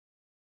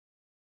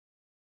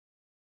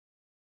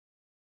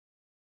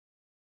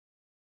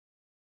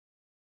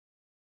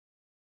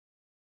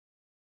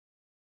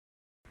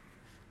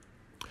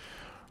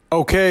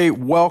Okay,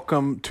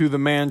 welcome to the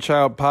Man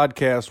Child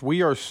Podcast.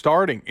 We are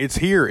starting. It's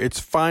here. It's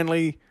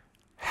finally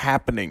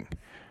happening.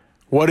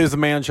 What is the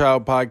Man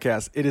Child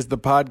Podcast? It is the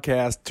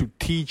podcast to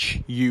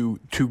teach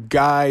you, to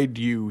guide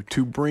you,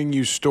 to bring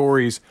you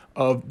stories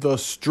of the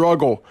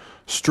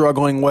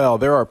struggling well.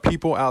 There are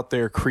people out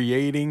there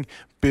creating,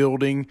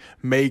 building,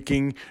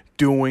 making,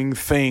 doing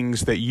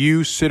things that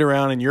you sit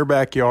around in your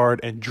backyard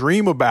and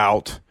dream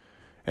about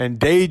and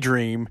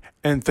daydream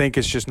and think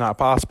it's just not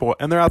possible.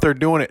 And they're out there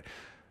doing it.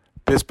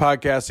 This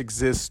podcast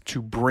exists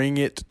to bring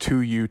it to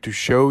you, to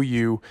show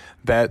you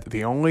that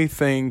the only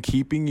thing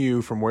keeping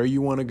you from where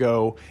you want to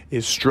go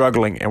is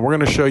struggling. And we're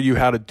going to show you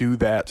how to do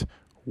that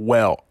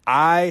well.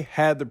 I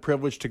had the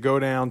privilege to go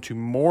down to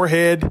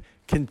Morehead,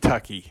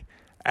 Kentucky,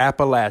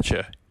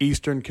 Appalachia,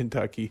 Eastern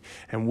Kentucky,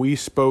 and we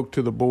spoke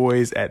to the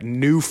boys at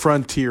New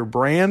Frontier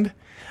brand.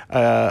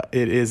 It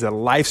is a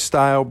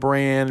lifestyle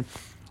brand.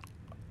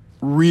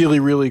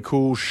 Really, really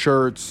cool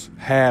shirts,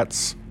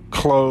 hats,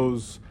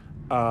 clothes.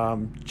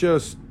 And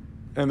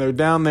they're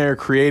down there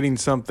creating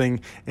something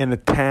in a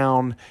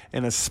town,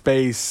 in a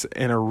space,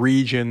 in a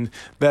region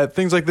that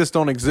things like this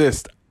don't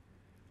exist.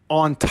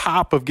 On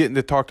top of getting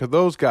to talk to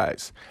those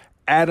guys,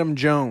 Adam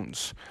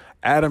Jones,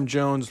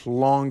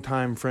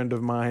 longtime friend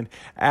of mine.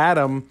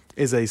 Adam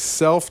is a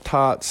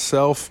self-taught,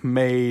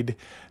 self-made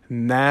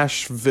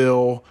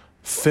Nashville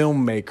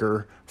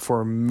filmmaker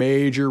for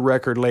major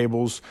record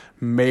labels,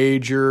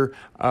 major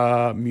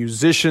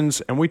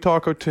musicians, and we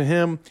talk to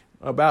him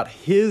about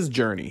his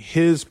journey,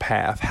 his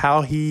path,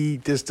 how he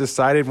just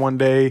decided one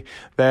day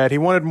that he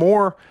wanted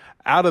more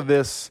out of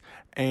this,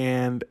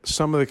 and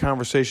some of the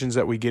conversations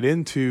that we get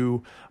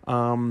into,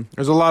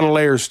 there's a lot of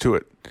layers to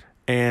it.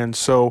 And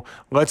so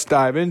let's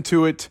dive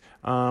into it.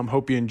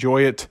 Hope you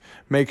enjoy it.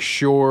 Make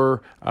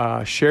sure,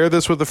 share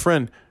this with a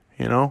friend.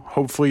 You know,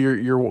 hopefully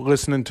you're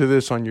listening to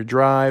this on your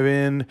drive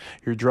in,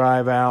 your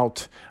drive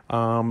out.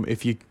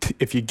 If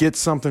you get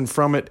something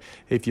from it,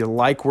 if you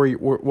like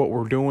what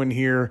we're doing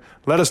here,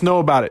 let us know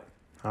about it.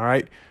 All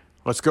right,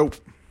 let's go.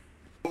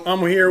 I'm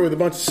here with a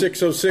bunch of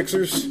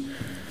 606ers.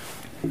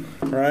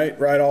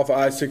 Right off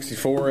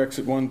I-64,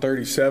 exit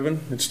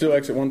 137. It's still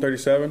exit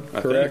 137,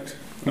 correct?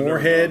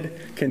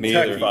 Morehead,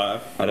 Kentucky.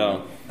 I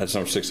don't. That's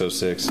number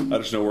 606. I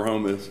just know where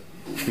home is.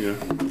 Yeah.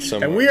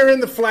 And we are in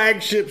the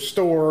flagship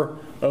store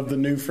of the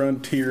New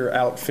Frontier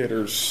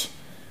Outfitters.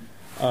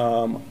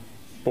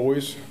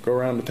 Boys, go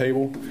around the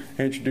table,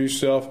 introduce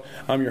yourself.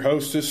 I'm your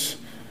hostess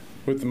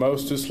with the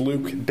mostest,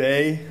 Luke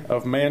Day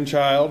of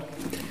Manchild.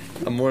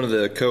 I'm one of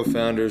the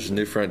co-founders of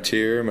New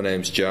Frontier. My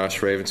name's Josh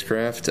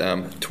Ravenscraft.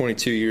 I'm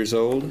 22 years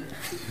old.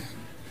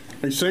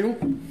 Are you single?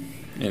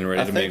 And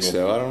ready to mingle.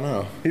 So I don't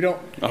know. You don't?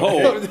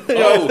 Oh,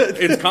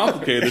 it's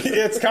complicated.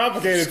 It's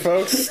complicated,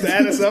 folks.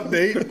 Status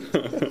update.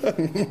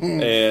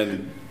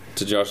 And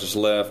to Josh's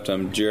left,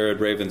 I'm Jared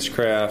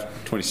Ravenscraft,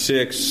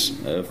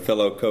 26, a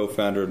fellow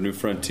co-founder of New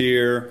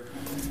Frontier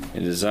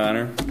and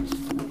designer.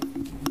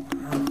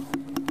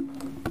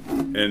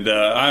 And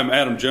I'm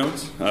Adam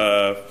Jones.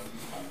 I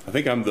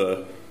think I'm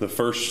the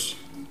first.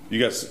 You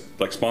guys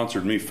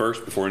sponsored me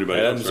first before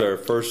anybody else. Adam's our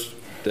first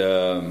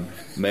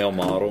male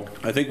model.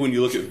 I think when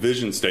you look at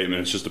vision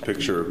statement, it's just a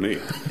picture of me.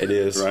 It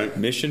is. Right?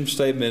 Mission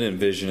statement and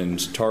vision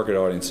and target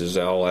audience is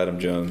all Adam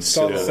Jones. It's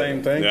all the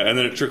same thing? Yeah, and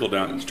then it trickles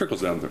down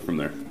from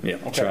there. Yeah,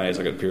 okay. It's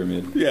like a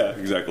pyramid. Yeah,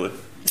 exactly.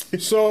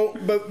 So,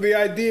 but the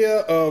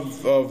idea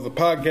of the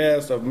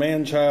podcast, of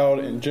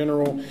Manchild in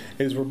general,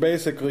 is we're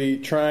basically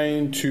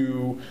trying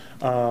to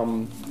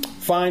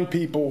find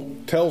people,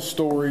 tell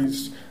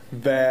stories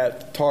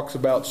that talks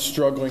about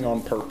struggling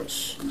on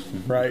purpose,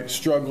 right?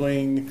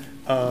 Struggling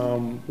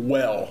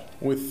well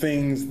with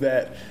things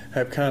that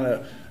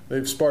have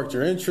they've sparked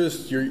your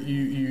interest.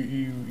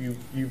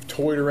 You've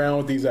toyed around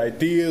with these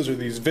ideas or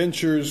these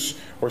ventures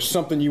or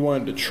something you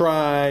wanted to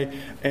try,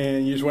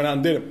 and you just went out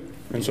and did it.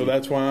 And so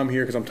that's why I'm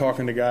here, because I'm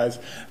talking to guys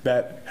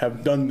that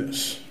have done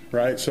this,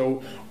 right?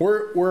 So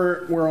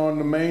we're on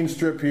the main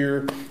strip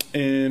here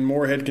in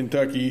Morehead,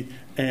 Kentucky,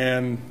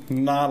 and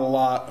not a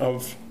lot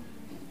of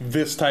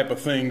this type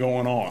of thing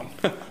going on.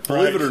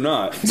 Believe it or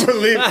not.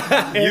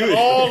 In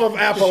all of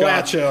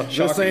Appalachia,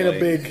 this ain't a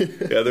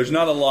big... Yeah, there's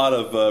not a lot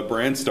of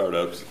brand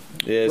startups.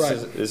 Yeah,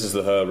 this is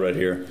the hub right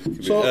here.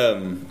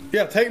 So,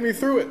 take me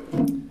through it.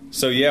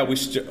 So, yeah,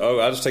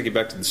 I'll just take you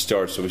back to the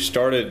start. So we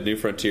started New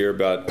Frontier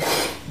about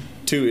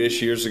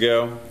 2-ish years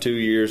ago, 2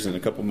 years and a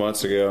couple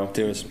months ago.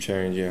 Doing some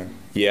change, yeah.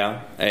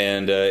 Yeah,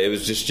 and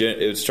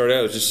it started out,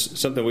 it was just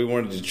something we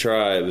wanted to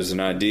try. It was an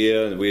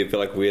idea. We felt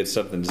like we had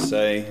something to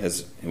say,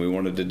 and we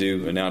wanted to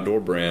do an outdoor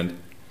brand.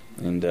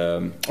 And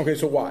okay,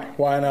 so why?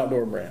 Why an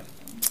outdoor brand?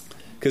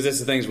 Because that's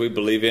the things we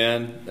believe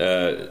in,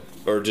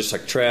 or just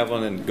like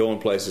traveling and going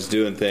places,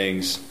 doing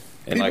things.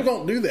 And people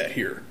don't do that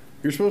here.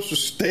 You're supposed to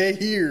stay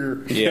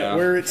here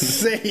where it's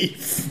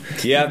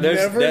safe. Yeah,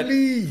 never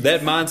leave.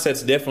 That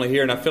mindset's definitely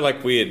here, and I feel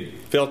like we had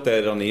felt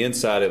that on the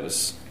inside.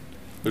 There's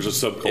a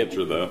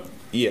subculture, though.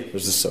 Yeah,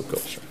 there's a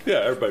subculture.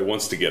 Yeah, everybody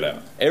wants to get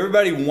out.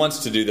 Everybody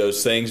wants to do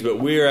those things, but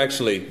we're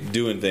actually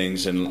doing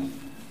things, and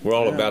we're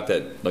all about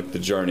that, like the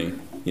journey.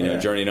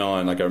 journeying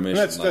on, like our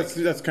mission.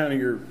 That's kind of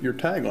your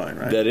tagline,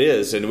 right? That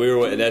is, and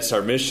that's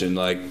our mission.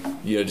 Like,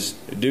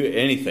 just do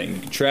anything.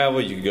 You can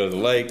travel, you can go to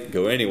the lake,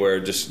 go anywhere,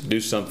 just do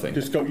something.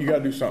 Just go. You got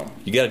to do something.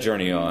 You got to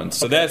journey on.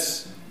 So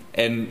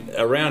and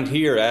around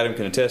here, Adam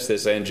can attest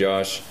this, and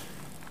Josh.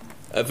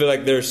 I feel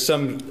like there's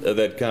some of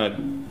that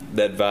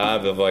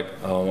vibe of like,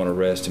 I want to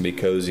rest and be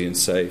cozy and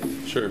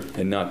safe, sure,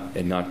 and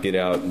not get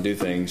out and do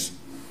things.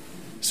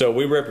 So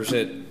we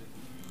represent,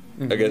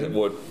 I guess,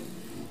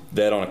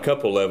 that on a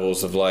couple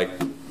levels of like,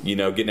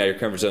 getting out of your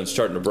comfort zone,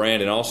 starting a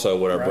brand, and also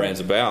what our brand's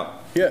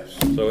about. Yes.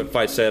 So it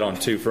fights that on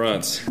two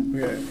fronts.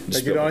 Okay. Did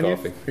I get on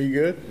you? Are you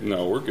good?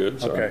 No, we're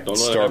good. Sorry. Okay. Don't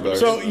Starbucks.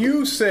 So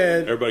you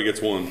said everybody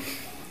gets one.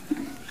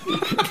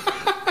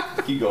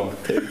 Keep going,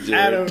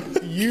 Adam.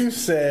 You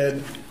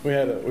said we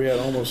had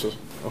almost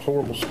a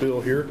horrible spill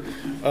here.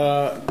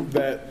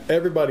 That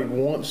everybody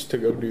wants to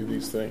go do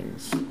these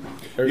things.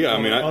 Yeah,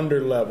 I mean,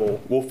 under level.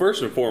 Well,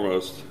 first and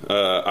foremost,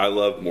 I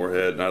love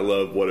Morehead, and I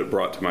love what it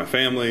brought to my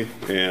family,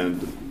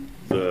 and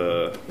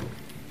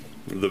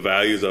the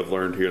values I've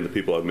learned here and the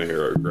people I've met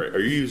here are great. Are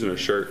you using a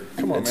shirt?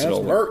 Come on, man,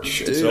 that's merch.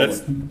 That's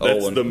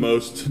the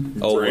most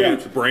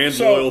brand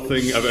loyal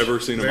thing I've ever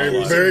seen in my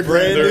life. Very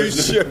brand new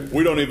shirt.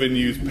 We don't even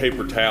use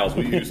paper towels.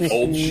 We use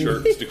old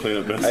shirts to clean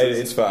up messes. Hey,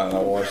 it's fine.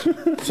 I'll wash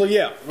it. So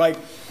yeah, like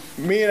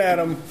me and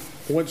Adam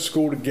went to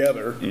school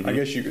together. I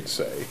guess you could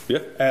say.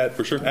 Yeah,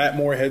 for sure. At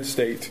Morehead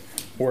State,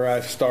 where I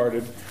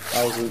started.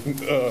 I was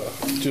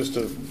just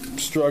a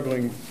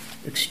struggling,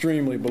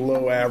 extremely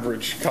below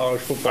average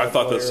college football I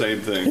thought player. the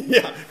same thing.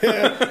 Yeah,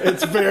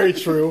 it's very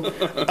true.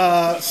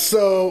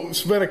 So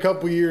spent a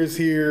couple years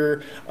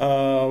here.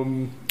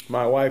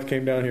 My wife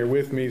came down here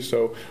with me,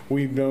 so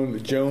we've known the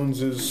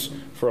Joneses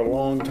for a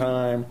long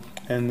time.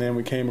 And then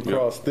we came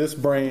across this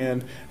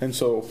brand, and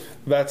so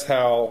that's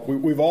how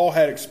we've all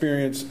had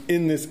experience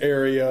in this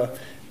area,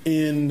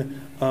 in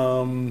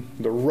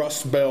the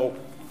Rust Belt,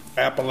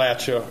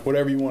 Appalachia,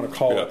 whatever you want to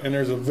call it. And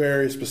there's a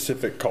very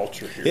specific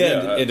culture here.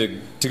 Yeah,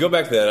 and to go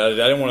back to that,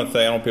 I don't want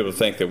people to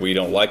think that we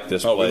don't like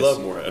this place. We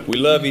love Morehead. We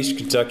love East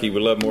Kentucky. We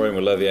love Morehead.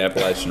 We love the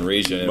Appalachian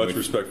region. Much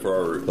respect for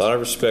our roots. A lot of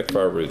respect for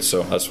our roots.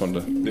 So I just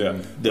wanted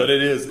to. But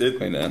it is.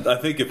 I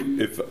think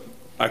if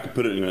I could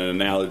put it in an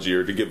analogy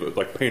or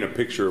to paint a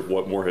picture of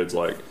what Morehead's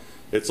like.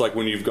 It's like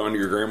when you've gone to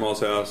your grandma's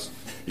house,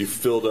 you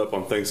filled up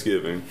on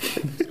Thanksgiving,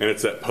 and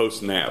it's that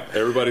post-nap.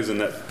 Everybody's in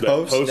that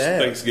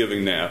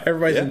post-Thanksgiving nap.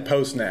 Everybody's in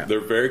post-nap. They're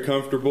very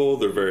comfortable.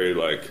 They're very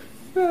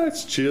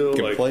it's chill.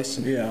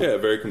 Complacent.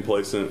 Very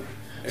complacent.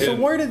 So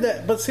where did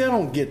that... But see, I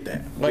don't get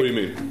that. What do you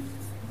mean?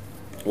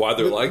 Why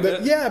they're like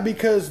that? Yeah,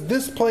 because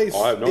this place,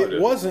 I have no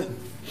idea.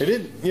 It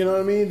didn't, you know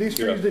what I mean? These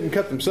trees didn't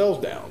cut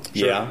themselves down.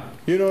 Sure. Yeah.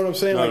 You know what I'm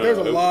saying? There's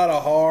a lot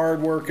of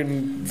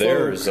hard-working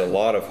There's a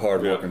lot of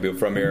hard-working people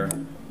from here,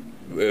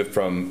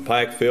 from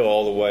Pikeville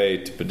all the way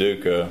to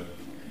Paducah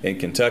in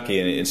Kentucky,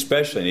 and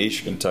especially in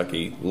East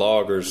Kentucky,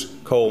 loggers,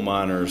 coal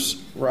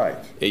miners. Right.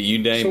 You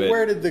name it. So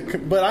where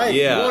did but I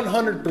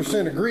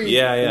 100% agree.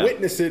 Yeah.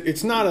 Witness it.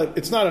 It's not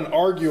an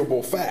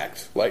arguable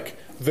fact. Like,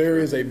 there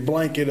is a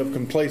blanket of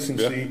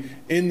complacency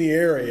in the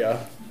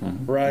area,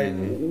 right?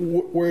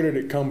 Where did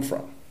it come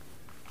from?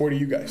 What do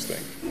you guys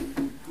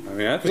think? I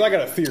mean, because I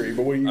got a theory,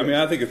 but what do you?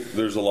 I think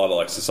there's a lot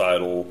of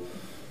societal,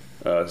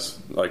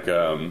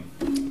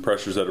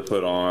 pressures that are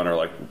put on,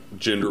 or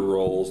gender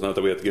roles. Not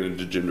that we have to get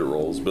into gender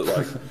roles,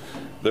 but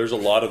there's a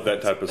lot of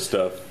that type of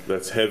stuff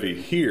that's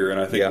heavy here. And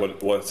I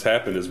think what's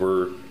happened is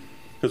we're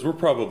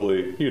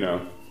probably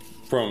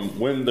from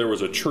when there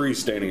was a tree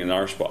standing in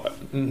our spot,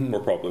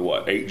 we're probably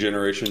 8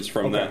 generations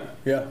from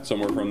that,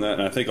 somewhere from that.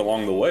 And I think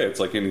along the way, it's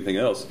like anything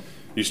else.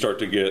 You start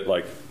to get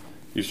let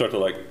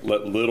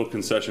little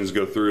concessions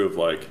go through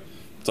of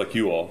it's like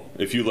you all.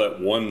 If you let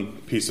one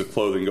piece of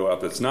clothing go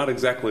out that's not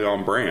exactly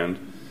on brand,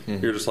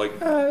 you're just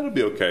it'll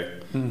be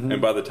okay.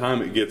 And by the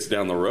time it gets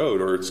down the road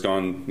or it's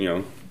gone,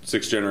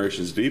 6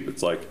 generations deep,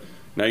 it's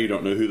now you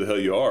don't know who the hell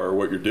you are or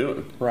what you're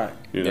doing. Right.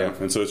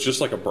 And so it's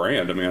just like a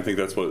brand. I mean, I think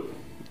that's what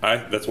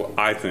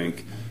I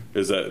think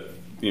is that,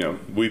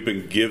 we've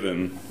been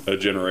given a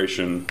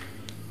generation,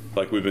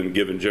 we've been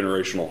given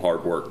generational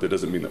hard work. That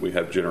doesn't mean that we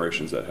have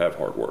generations that have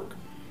hard work.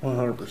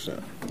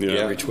 100%.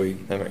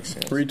 Retweet. That makes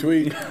sense.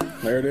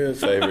 Retweet. There it is.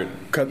 Favorite.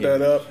 Cut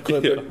that up,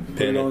 clip it,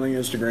 put it on the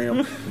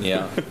Instagram.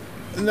 Yeah.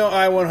 No,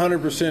 I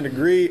 100%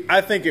 agree. I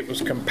think it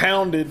was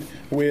compounded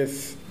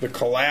with the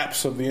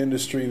collapse of the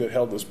industry that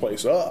held this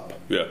place up.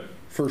 Yeah.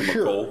 For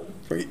sure.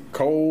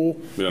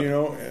 Coal,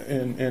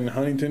 in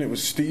Huntington it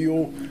was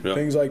steel,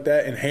 things like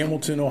that. In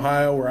Hamilton,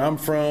 Ohio, where I'm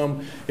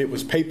from, it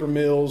was paper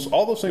mills.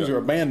 All those things are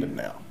abandoned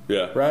now.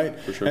 Yeah, right?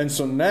 For sure. And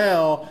so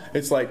now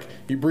it's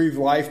you breathe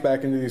life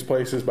back into these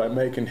places by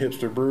making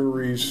hipster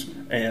breweries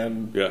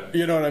and,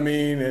 you know what I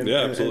mean? And,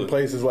 absolutely. And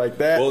places like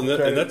that. Well,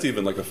 and that's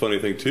even a funny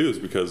thing, too, is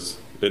because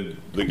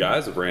the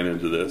guys have ran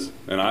into this,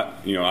 and I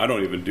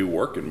don't even do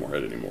work in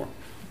Morehead anymore.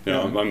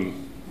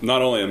 I'm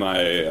not only am I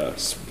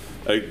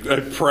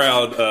a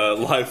proud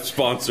life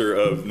sponsor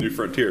of New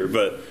Frontier,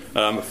 but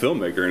I'm a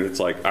filmmaker, and it's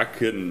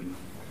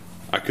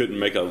I couldn't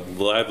make a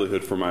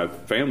livelihood for my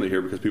family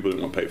here because people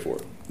didn't want to pay for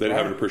it. They didn't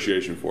have an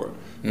appreciation for it.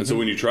 And so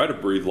when you try to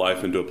breathe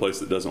life into a place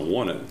that doesn't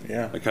want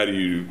it, like how do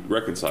you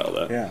reconcile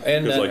that? Yeah.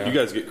 And because like you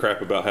guys get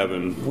crap about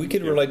having we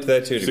can relate to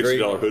that to a degree.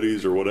 $60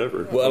 hoodies or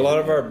whatever.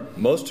 Well,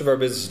 most of our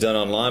business is done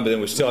online, but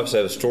then we still have to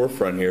have a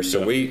storefront here.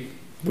 So we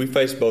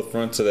face both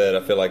fronts of that.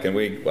 I feel like, and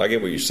I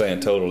get what you're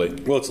saying totally.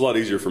 Well, it's a lot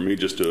easier for me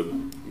just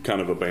to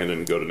kind of abandon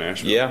and go to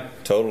Nashville. Yeah,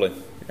 totally.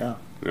 Yeah.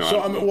 You know,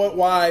 So I mean,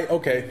 why?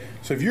 Okay,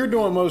 so if you're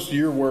doing most of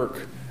your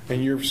work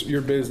and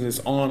your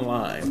business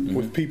online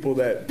with people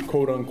that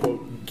quote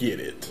unquote get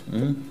it,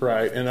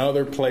 right, and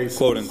other places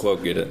Quote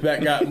unquote get it.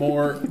 that got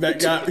more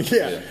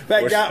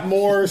got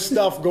more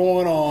stuff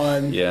going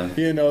on. Yeah.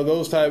 You know,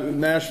 those type of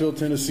Nashville,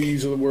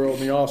 Tennessee's of the world,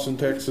 and the Austin,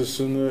 Texas,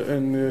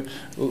 and the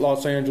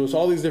Los Angeles,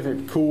 all these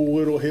different cool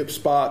little hip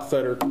spots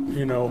that are,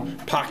 you know,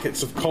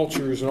 pockets of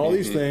cultures and all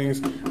these things,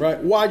 right?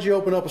 Why'd you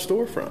open up a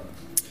storefront?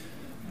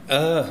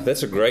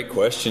 That's a great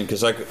question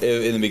because, like,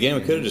 in the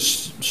beginning, we could have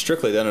just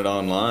strictly done it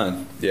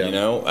online. Yeah. You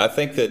know, I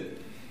think that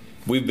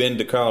we've been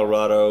to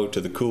Colorado to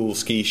the cool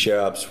ski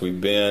shops.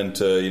 We've been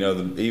to, you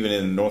know, even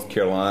in North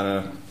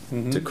Carolina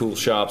to cool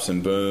shops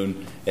in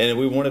Boone, and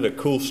we wanted a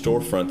cool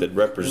storefront that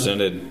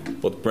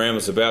represented what the brand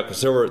was about.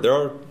 Because there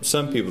are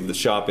some people that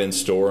shop in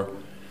store,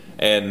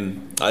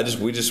 and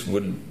we just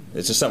would.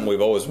 It's just something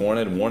we've always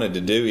wanted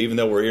to do, even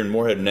though we're here in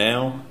Moorhead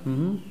now.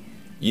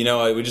 You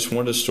know, we just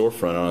wanted a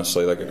storefront,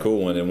 honestly, like a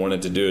cool one, and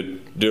wanted to do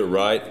it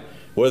right.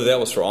 Whether that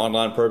was for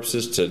online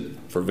purposes,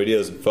 for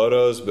videos and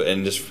photos,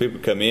 and just for people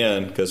to come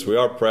in, because we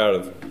are proud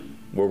of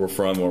where we're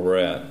from, where we're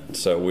at.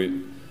 So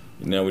we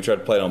try to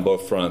play it on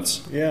both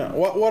fronts. Yeah.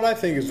 What I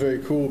think is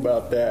very cool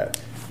about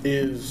that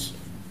is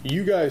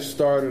you guys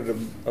started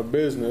a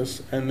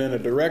business and then a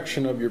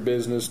direction of your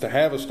business to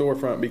have a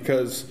storefront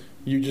because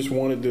you just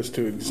wanted this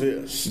to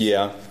exist.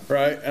 Yeah.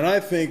 Right? And I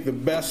think the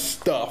best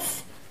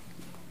stuff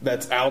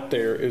that's out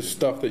there is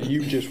stuff that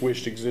you just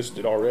wished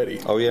existed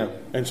already. Oh, yeah.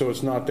 And so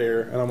it's not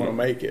there, and I'm going to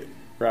make it,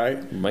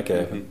 right? Make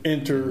it happen.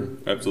 Enter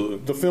Absolutely.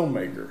 the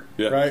filmmaker,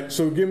 Yeah. right?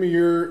 So give me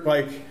your,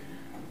 like,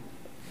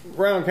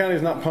 Rowan County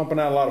is not pumping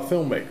out a lot of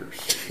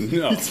filmmakers.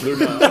 No, they're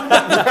not.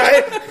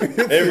 Right?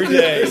 Every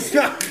day.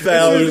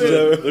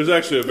 There's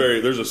actually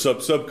there's a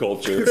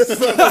subculture.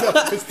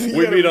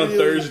 We meet on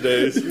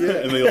Thursdays in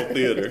the old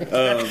theater.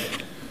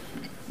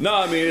 No,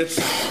 I mean, it's,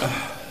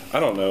 I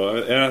don't know.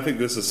 And I think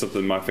this is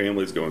something my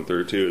family's going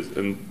through too.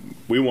 And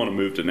we want to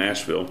move to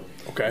Nashville.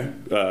 Okay.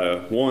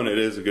 One, it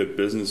is a good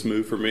business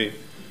move for me.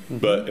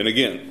 But, and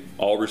again,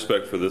 all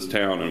respect for this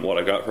town and what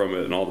I got from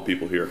it and all the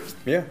people here.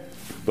 Yeah.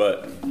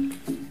 But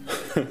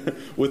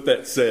with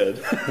that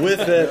said, With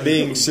that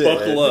being said,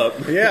 buckle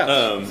up.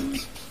 Yeah.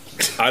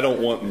 I don't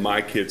want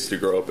my kids to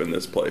grow up in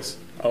this place.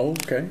 Oh,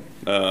 okay.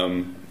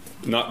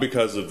 Not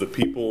because of the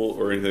people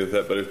or anything like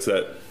that, but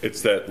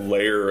it's that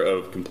layer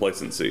of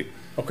complacency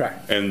Okay.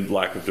 and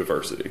lack of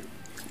diversity.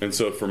 And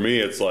so for me,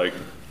 it's like,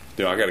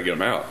 I got to get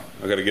them out.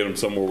 I got to get them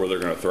somewhere where they're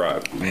going to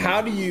thrive.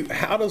 How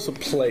does a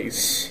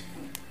place,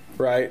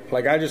 right?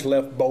 Like I just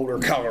left Boulder,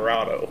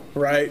 Colorado,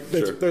 right?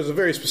 Sure. There's a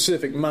very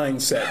specific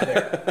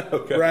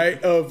mindset there,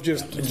 right? Of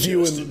just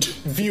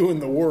viewing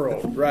the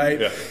world, right?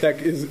 Yeah.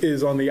 That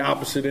is on the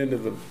opposite end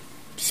of the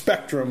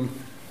spectrum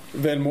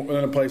than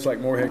a place like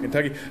Moorhead,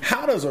 Kentucky.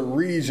 How does a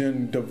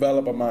region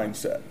develop a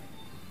mindset?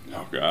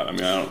 Oh, God. I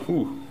mean, I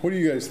don't. What do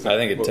you guys think? I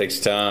think it takes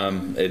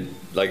time.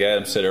 Like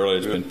Adam said earlier,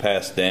 it's been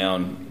passed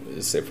down.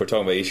 If we're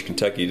talking about East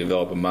Kentucky,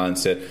 develop a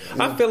mindset.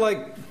 I feel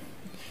like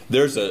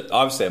there's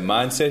obviously a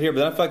mindset here,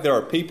 but I feel like there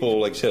are people,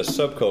 like you said, a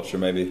subculture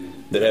maybe,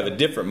 that have a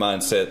different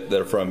mindset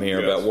that are from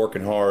here about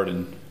working hard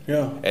and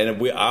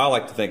I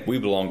like to think we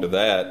belong to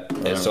that,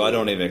 and so I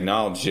don't even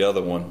acknowledge the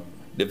other one,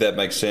 if that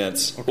makes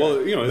sense. Okay.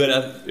 Well,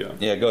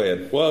 yeah, go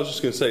ahead. Well, I was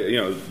just going to say,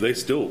 they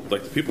still,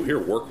 like, the people here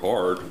work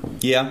hard.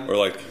 Yeah. Or,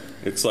 like,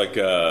 it's like,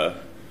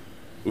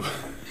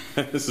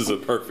 this is a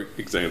perfect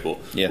example.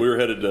 Yeah. We were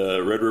headed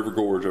to Red River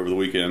Gorge over the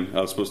weekend. I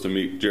was supposed to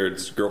meet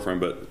Jared's girlfriend,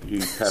 but he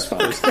passed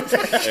on.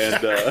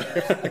 And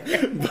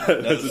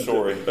but that's a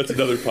story. That's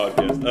another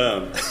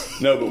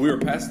podcast. No, but we were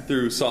passing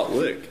through Salt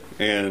Lick,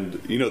 and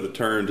the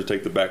turn to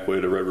take the back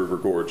way to Red River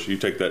Gorge. You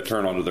take that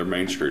turn onto their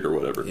main street or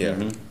whatever. Yeah.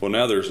 Mm-hmm. Well,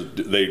 now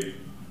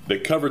they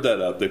covered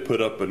that up. They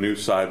put up a new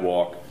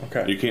sidewalk.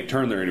 Okay. You can't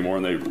turn there anymore,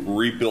 and they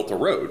rebuilt a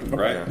road,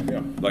 right? Yeah.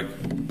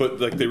 But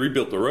they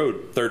rebuilt the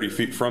road 30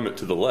 feet from it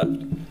to the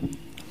left.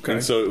 Okay.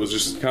 And so it was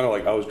just kind of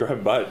like I was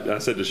driving by it, and I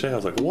said to Shay, I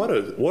was like, what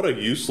a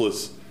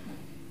useless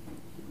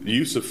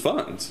use of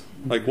funds.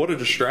 Like, what a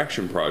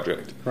distraction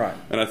project. Right.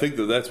 And I think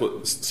that's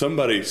what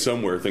somebody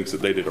somewhere thinks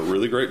that they did a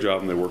really great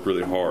job and they worked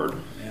really hard.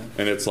 Yeah.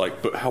 And it's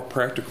like, but how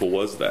practical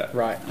was that?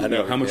 Right. I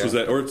know. How much was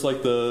that? Or it's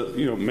like the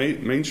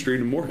Main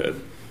Street in Moorhead.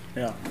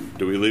 Yeah.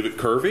 Do we leave it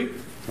curvy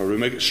or do we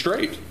make it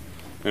straight?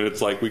 And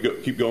it's like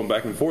keep going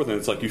back and forth, and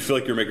it's like you feel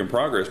like you're making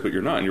progress, but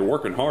you're not. And you're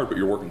working hard, but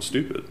you're working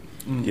stupid.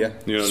 Yeah.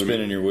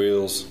 Spinning your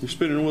wheels. You're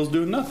spinning your wheels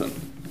doing nothing.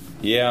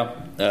 Yeah.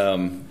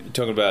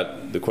 Talking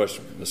about the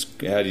question,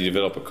 how do you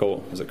develop a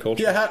culture? Is it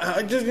culture? Yeah.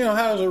 How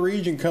does a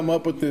region come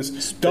up with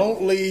this?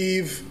 Don't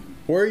leave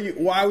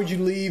Why would you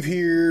leave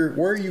here?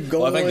 Where are you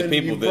going? I think the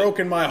people You've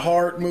broken my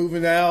heart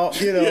moving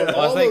out.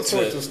 All those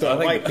sorts of stuff.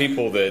 I think the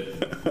people that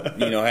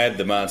had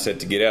the mindset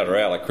to get out are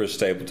out, like Chris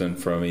Stapleton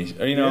from East,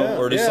 or you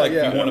want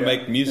to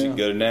make music,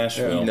 go to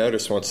Nashville. You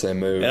notice once they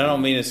move. And I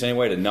don't mean this in any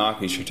way to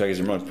knock Eastern Kentucky.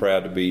 I'm really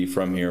proud to be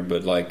from here,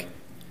 but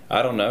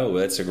I don't know.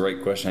 That's a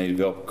great question. How you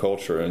develop a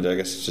culture, and I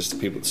guess it's just the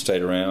people that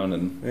stayed around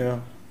and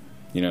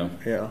You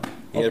got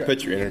to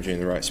put your energy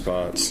in the right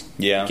spots.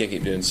 Yeah, you can't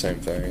keep doing the same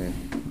thing.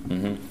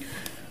 Mm-hmm.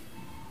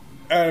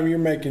 Adam, you're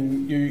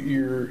making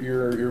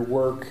your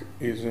work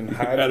is in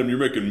high. Adam, you're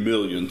making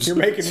millions. You're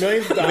making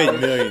millions of dollars. I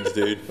mean millions,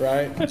 dude.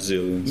 Right?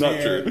 Zillions.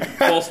 Not true.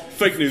 False.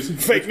 Fake news.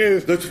 Fake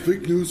news. That's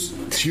fake news.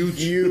 It's huge.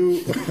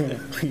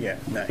 Yeah,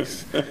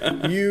 nice.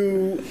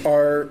 You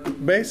are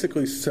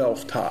basically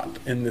self-taught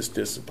in this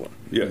discipline.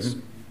 Yes.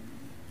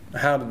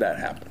 How did that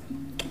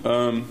happen?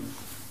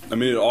 I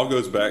mean, it all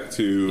goes back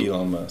to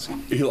Elon Musk.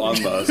 He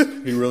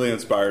really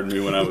inspired me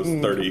when I was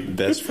 30.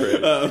 Best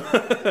friend.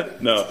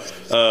 Let's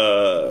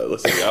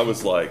see. I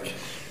was like,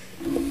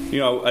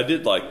 I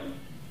did like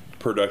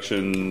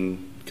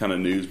production kind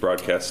of news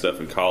broadcast stuff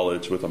in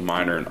college with a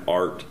minor in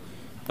art.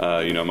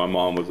 My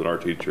mom was an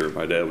art teacher.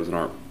 My dad was an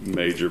art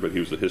major, but he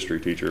was a history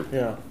teacher.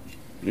 Yeah.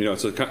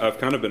 So I've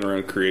kind of been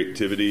around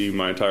creativity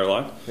my entire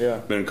life. Yeah.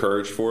 Been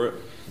encouraged for it.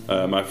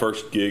 My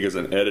first gig as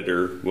an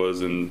editor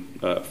was in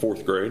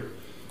fourth grade.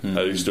 Mm-hmm.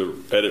 I used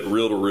to edit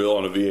reel to reel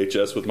on a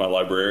VHS with my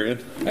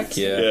librarian. Heck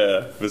yeah.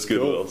 Yeah, Miss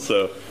Goodwill. Cool.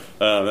 So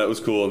that was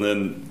cool. And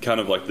then kind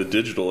of like the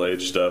digital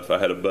age stuff, I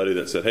had a buddy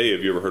that said, hey,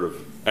 have you ever heard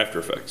of After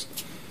Effects?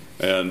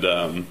 And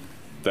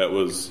that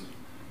was,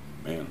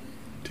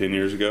 10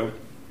 years ago.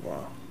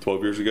 Wow.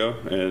 12 years ago.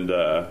 And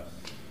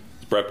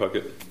it's Brad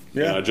Puckett.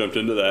 Yeah. And I jumped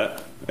into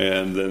that.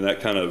 And then that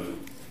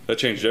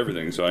changed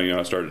everything. So,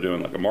 I started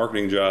doing like a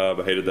marketing job.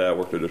 I hated that.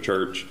 Worked at a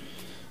church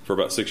for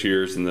about 6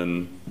 years, and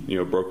then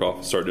broke off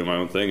and started doing my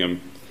own thing.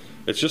 And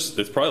it's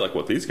probably like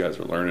what these guys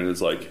are learning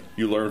is like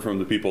you learn from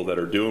the people that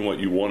are doing what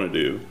you want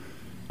to do.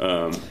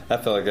 I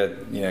feel like that,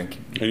 and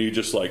you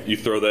just you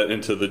throw that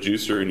into the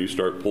juicer and you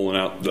start pulling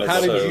out.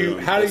 How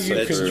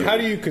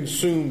do you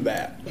consume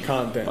that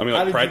content? I mean,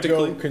 how did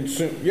practically you go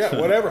consume? Yeah,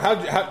 whatever.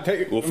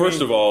 Well,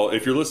 first of all,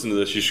 if you're listening to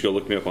this, you should go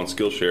look me up on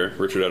Skillshare,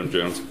 Richard Adam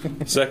Jones.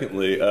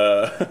 Secondly,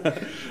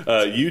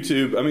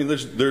 YouTube. I mean,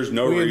 there's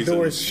no reason. We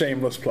endorse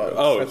shameless plugs.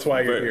 Oh, that's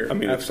why you're here. I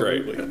mean,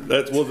 absolutely.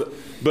 It's great.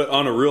 But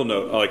on a real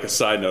note, like a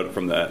side note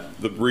from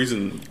that, the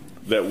reason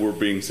that we're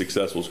being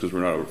successful is because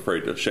we're not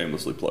afraid to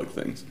shamelessly plug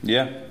things.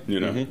 Yeah.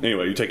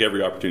 Anyway, you take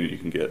every opportunity you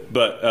can get.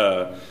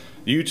 But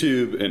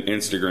YouTube and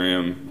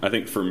Instagram, I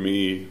think for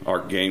me,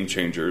 are game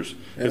changers.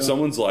 Yeah. If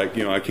someone's like,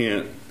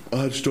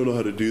 I just don't know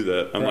how to do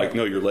that. I'm like,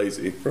 no, you're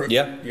lazy.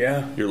 Yeah.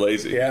 Yeah. You're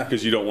lazy. Yeah.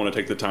 Because you don't want to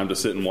take the time to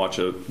sit and watch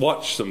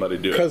somebody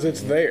do it. Because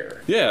it's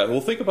there. Yeah. Well,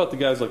 think about the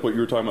guys like what you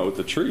were talking about with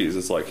the trees.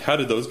 It's like, how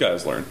did those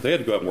guys learn? They had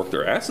to go out and work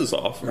their asses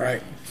off.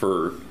 Right.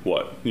 For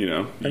what?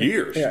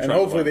 Years. Yeah. And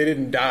hopefully they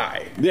didn't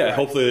die. Yeah. Right.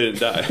 Hopefully they didn't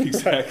die.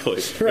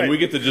 Exactly. Right. And we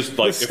get to just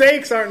like. The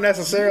stakes aren't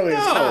necessarily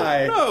as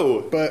high.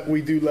 No. But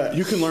we do less.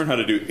 You can learn how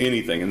to do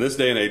anything. In this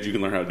day and age, you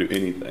can learn how to do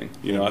anything.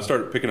 I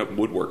started picking up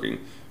woodworking.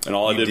 And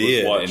all I did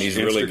was watch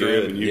Instagram really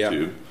good. and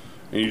YouTube. Yeah.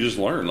 And you just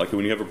learn. Like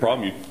when you have a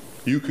problem,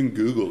 you can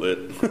Google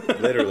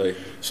it. Literally.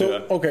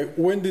 So, okay,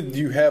 when did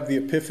you have the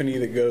epiphany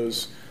that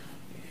goes,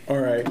 all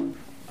right,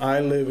 I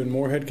live in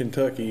Moorhead,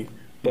 Kentucky,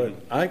 but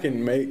I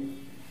can make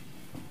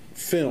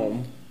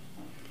film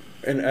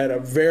and at a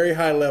very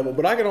high level,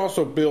 but I can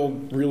also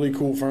build really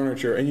cool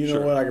furniture. And you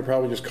know what? I could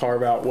probably just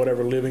carve out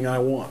whatever living I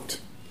want.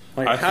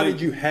 How did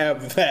you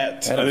have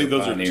that? I think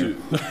those are two.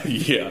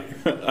 Yeah.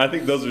 I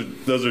think those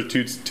are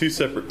two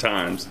separate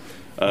times.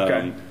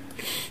 Okay.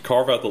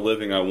 Carve out the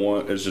living I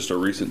want is just a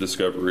recent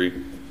discovery,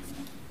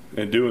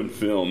 and doing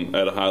film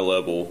at a high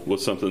level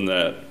was something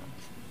that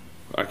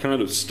I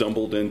kind of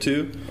stumbled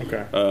into.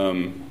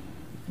 Okay.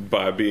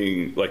 By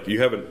being I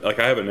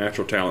have a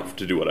natural talent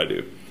to do what I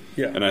do.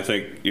 Yeah. And I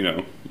think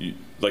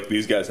like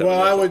these guys have. Well,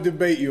 I would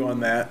debate you on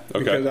that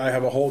because I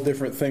have a whole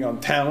different thing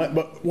on talent.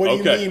 But what do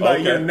you mean by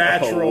your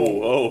natural?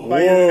 Whoa!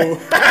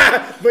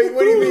 But what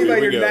do you mean by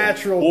your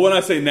natural? Well, when I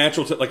say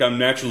natural, I'm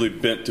naturally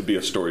bent to be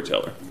a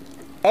storyteller.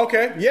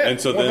 Okay, yeah.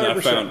 And so then 100%.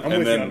 I found,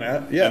 and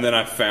then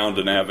I found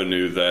an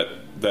avenue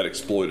that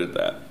exploited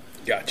that.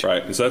 Gotcha.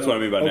 Right, and so that's what I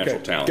mean by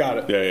natural talent. Got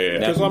it.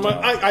 Yeah. Because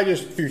I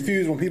just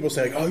refuse when people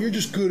say, "Oh, you're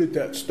just good at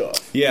that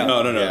stuff." Yeah.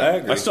 No. Yeah, I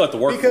agree. I still have to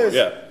work because for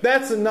it. Yeah.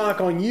 That's a knock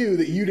on you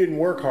that you didn't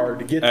work hard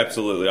to get there.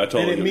 Absolutely, I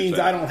totally. And it means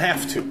I don't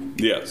have to.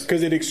 Yes.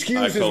 Because it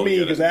excuses me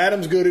because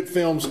Adam's good at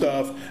film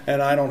stuff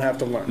and I don't have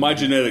to learn. My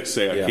genetics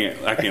say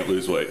I can't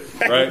lose weight.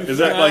 Right? Is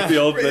that like the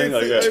old thing?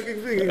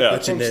 Yeah.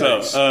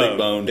 Genetics. Big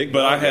bone.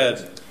 But I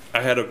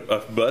had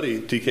a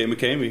buddy, TK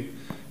McCamey.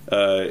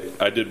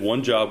 I did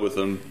one job with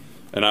him,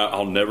 and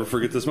I'll never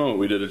forget this moment.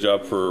 We did a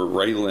job for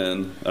Ray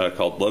Lynn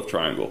called Love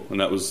Triangle, and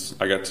that was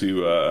I got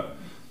to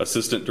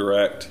assistant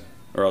direct,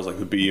 or I was like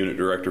the B unit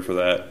director for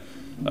that.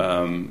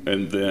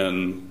 And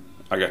then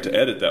I got to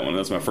edit that one.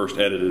 That's my first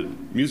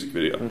edited music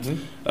video.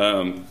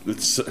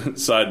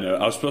 Side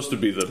note, I was supposed to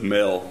be the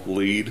male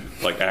lead,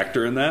 like,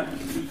 actor in that,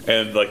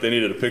 and like they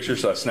needed a picture,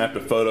 so I snapped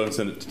a photo and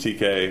sent it to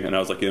TK, and I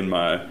was like in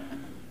my,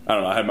 I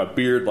don't know, I had my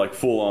beard like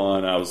full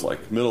on. I was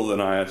like middle of the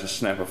night, I just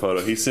snap a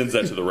photo. He sends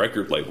that to the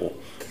record label.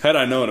 Had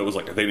I known it was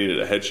like they needed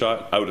a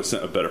headshot, I would have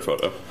sent a better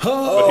photo.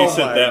 But he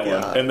sent that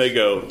one, and they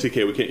go,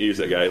 TK, we can't use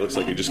that guy. He looks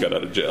like he just got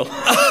out of jail.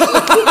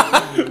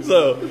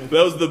 So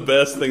that was the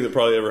best thing that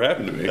probably ever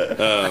happened to me.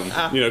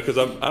 Because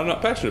I'm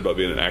not passionate about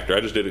being an actor. I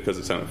just did it because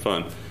it sounded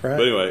fun. Right.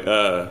 But anyway,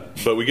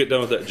 but we get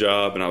done with that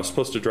job, and I was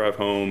supposed to drive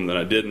home, and then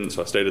I didn't,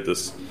 so I stayed at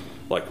this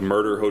like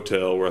murder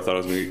hotel where I thought I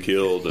was going to get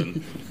killed,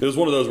 and it was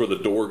one of those where the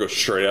door goes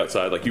straight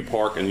outside, like you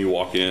park and you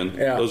walk in.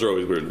 Yeah. Those are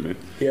always weird to me.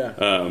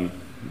 Yeah.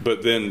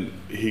 But then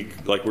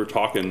we're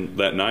talking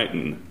that night,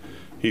 and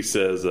he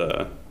says,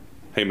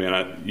 "Hey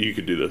man, you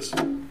could do this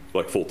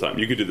like full time.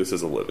 You could do this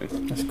as a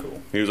living." That's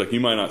cool. He was like, "You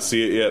might not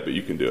see it yet, but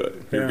you can do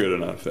it. You're good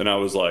enough." And I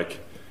was like,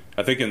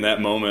 I think in that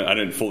moment I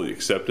didn't fully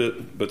accept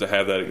it, but to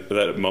have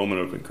that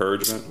moment of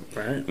encouragement,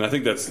 right? And I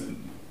think that's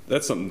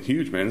something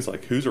huge, man. It's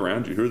like, who's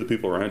around you? Who are the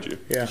people around you?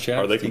 Yeah.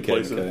 Are they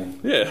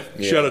complacent? Yeah.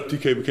 Shout out to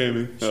TK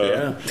McCamey.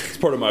 It's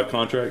part of my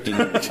contract.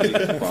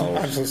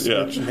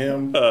 Switching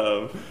him.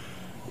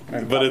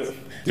 But it's, do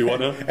you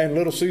want to know? And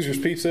Little Caesars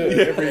Pizza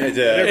every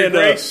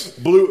race.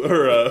 Blue,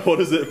 or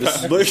what is it?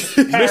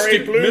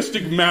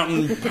 Mystic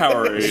Mountain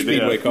Powerade.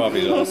 Speedway coffee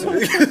is awesome.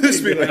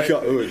 Speedway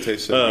coffee. Ooh, it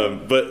tastes so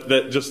good. But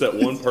that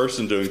one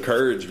person to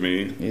encourage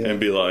me and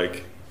be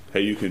like,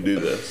 hey, you can do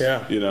this.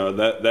 Yeah.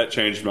 That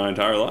changed my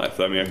entire life.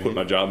 I mean, I quit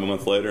my job a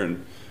month later,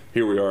 and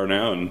here we are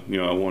now, and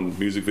I won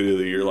Music Video of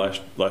the Year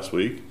last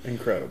week.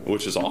 Incredible.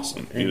 Which is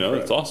awesome.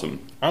 It's awesome.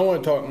 I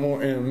want to talk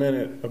more in a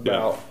minute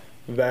about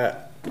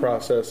that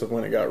process of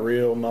when it got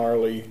real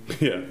gnarly.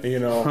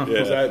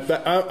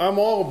 I'm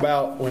all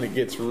about when it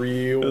gets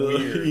real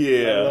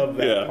weird. I love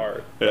that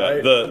part.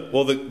 Right?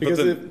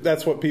 Because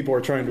that's what people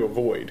are trying to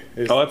avoid.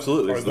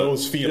 Absolutely. Are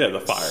those feelings? The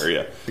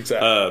fire.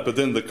 Exactly. But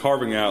then the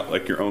carving out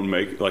like your own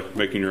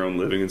making your own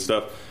living and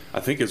stuff, I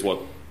think is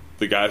what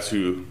the guys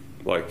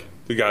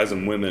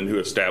and women who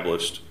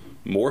established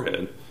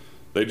Moorhead,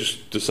 they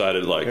just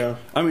decided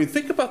I mean,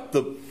 think about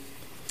the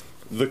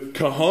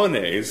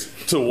cojones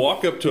to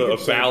walk up to a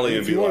valley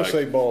and be like... If you want to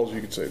say balls,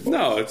 you can say balls.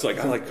 No, it's like,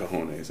 I like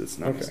cojones. It's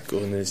nice. Okay.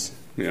 Cojones.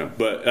 Yeah,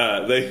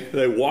 but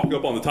they walk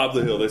up on the top of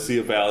the hill, they see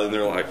a valley, and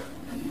they're like,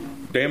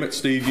 damn it,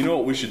 Steve, you know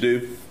what we should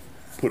do?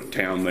 Put a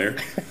town there.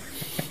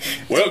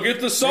 Well,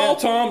 get the saw,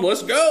 Tom.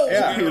 Let's go.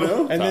 Yeah.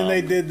 And then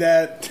they did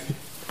that...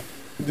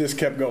 Just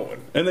kept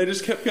going. And they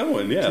just kept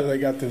going, So they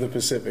got to the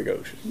Pacific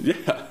Ocean.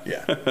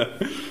 Yeah.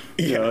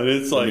 And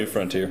it's like... The new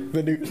frontier.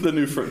 The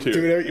new frontier.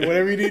 Do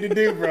whatever you need to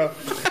do, bro.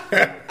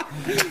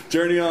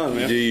 Journey on,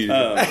 man.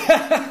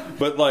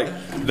 But like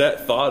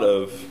that thought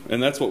of,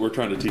 and that's what we're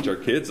trying to teach our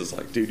kids is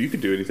like, dude, you can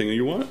do anything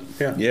you want.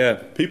 Yeah.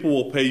 People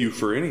will pay you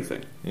for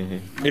anything.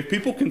 Mm-hmm. If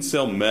people can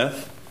sell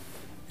meth,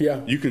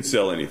 you can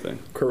sell anything.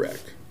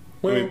 Correct.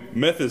 Well, I mean,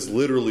 meth is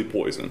literally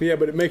poison. Yeah,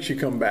 but it makes you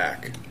come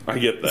back. I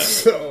get that.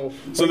 So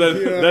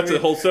that's a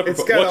whole separate.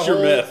 What's your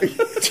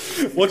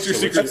meth? What's your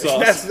secret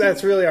sauce?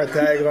 That's really our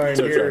tagline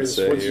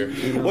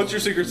here. What's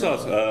your secret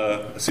sauce?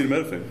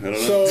 Acetaminophen. I don't know.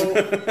 So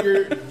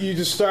you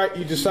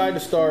decide to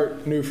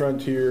start New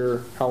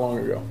Frontier. How long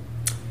ago?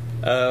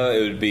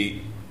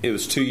 It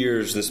was 2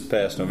 years this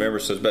past November,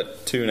 so it's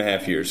about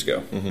 2.5 years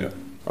ago. Mm-hmm. Yeah.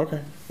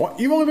 Okay. Well,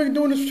 you've only been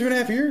doing this for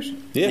 2.5 years?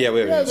 Yeah, we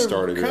haven't even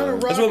started.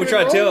 That's what we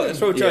try to tell.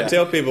 That's what we try to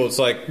tell people. It's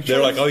like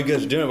they're like, "Oh, you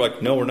guys are doing it."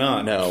 Like, no, we're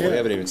not. No, we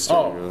haven't even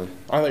started. Really.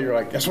 I thought you were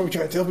like, that's what we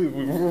try to tell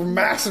people. We're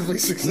massively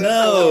successful.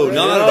 No,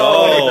 not at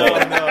all.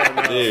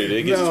 No. Dude,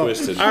 it gets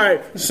twisted. All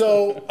right.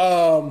 So,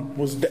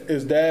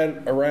 is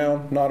Dad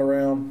around? Not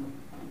around?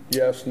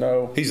 Yes.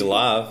 No. He's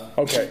alive.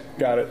 Okay,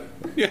 got it.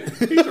 Yeah,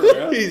 he's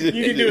around.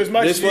 You can do as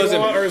much as you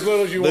want or as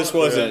little as you want. This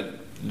wasn't.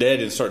 Dad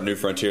didn't start New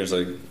Frontier. It's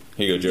like.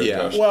 Here you go, Joe.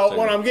 Yeah. Well,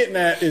 what I'm getting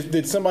at is,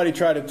 did somebody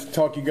try to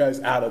talk you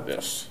guys out of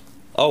this?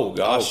 Oh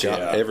gosh,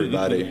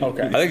 everybody.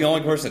 Okay. I think the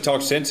only person that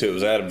talked sense to it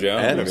was Adam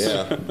Jones.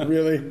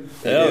 Really?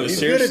 No, he's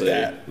seriously. good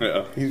at that.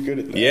 Yeah. He's good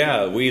at that.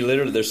 Yeah, we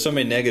literally. There's so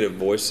many negative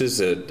voices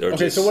that are.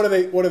 Okay, so what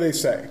do they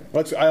say?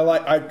 Because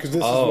this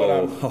is what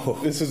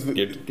I'm. This is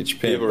get your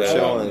pen. People are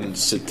showing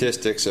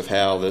statistics of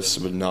how this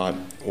would not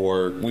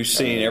work. We've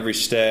seen every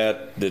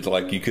stat that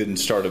like you couldn't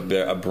start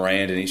a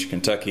brand in Eastern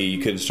Kentucky.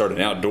 You couldn't start an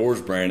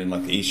outdoors brand in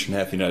like the eastern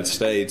half of the United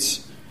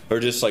States. Or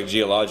just like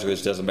geologically,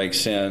 this doesn't make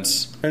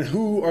sense. And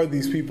who are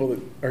these people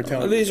that are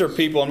telling you? These are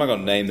people, I'm not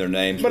going to name their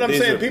names. But I'm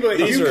saying people that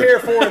you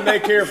care for and they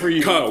care for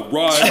you. Kyle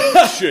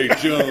Wright, Shay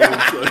Jones.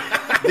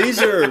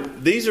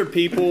 These are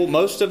people,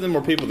 most of them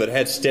were people that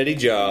had steady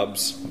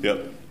jobs.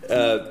 Yep.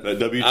 That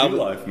W-2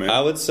 life, man.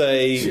 I would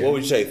say, what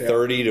would you say,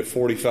 30 to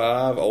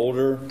 45,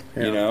 older,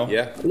 you know?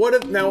 Yeah.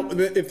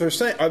 If they're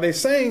saying, are they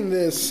saying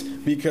this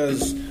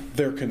because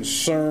they're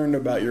concerned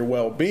about your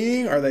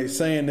well-being? Are they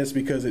saying this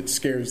because it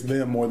scares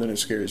them more than it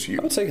scares you?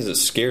 I would say because it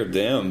scared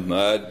them.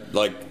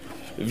 Like,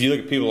 if you look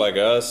at people like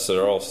us that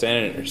are all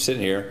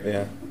sitting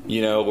here,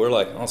 we're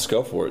like, let's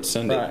go for it,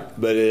 send Right. it.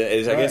 But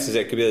I guess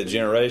it could be the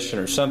generation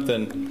or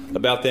something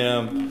about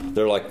them.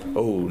 They're like,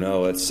 oh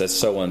no, that's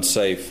so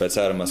unsafe. That's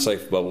out of my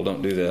safe bubble.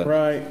 Don't do that.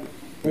 Right.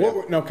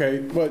 Okay,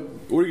 but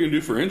What are you going to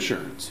do for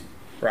insurance?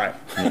 right.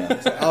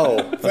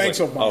 Oh, Thanks,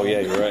 Obama. Oh yeah,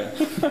 you're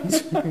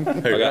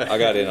right. I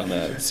got in on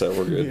that, so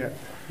we're good.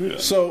 Yeah.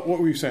 So what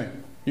were you saying?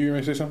 You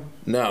going to say something?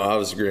 no, I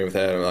was agreeing with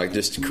Adam. Like,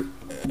 just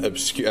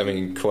obscure. I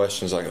mean,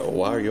 questions like, "Oh,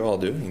 why are you all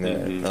doing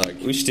that?"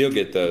 Like, We still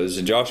get those,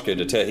 and Josh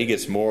could tell. He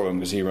gets more of them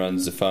because he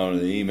runs the phone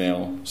and the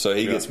email, so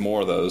he gets more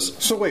of those.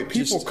 So wait,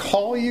 people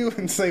call you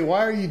and say,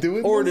 "Why are you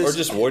doing or this?"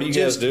 just, what are you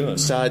guys doing?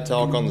 Side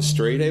talk on the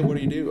street. Hey, what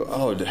do you do?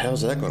 Oh,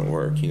 how's that going to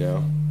work?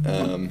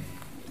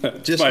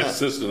 Just My not-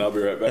 assistant. I'll be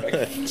right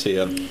back. See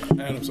ya.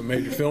 Adam's a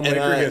major filmmaker. And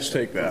He has to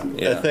take that.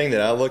 Yeah. The thing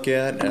that I look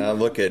at, and I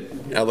look at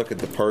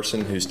the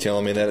person who's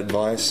telling me that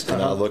advice,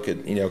 and I look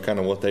at kind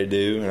of what they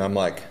do, and I'm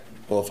like,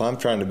 well, if I'm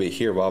trying to be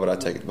here, why would I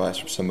take advice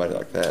from somebody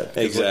like that?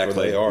 'Cause Exactly. Look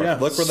where they are. Yeah.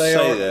 Look where they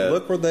Say are. that.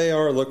 Look where they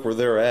are. Look where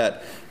they're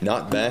at.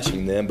 Not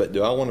bashing them, but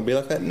do I want to be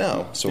like that?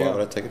 No. So Yeah. why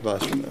would I take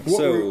advice from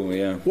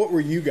them? What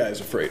were you guys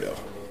afraid of?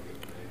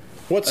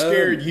 What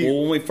scared you?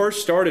 Well, when we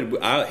first started,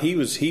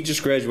 he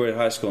just graduated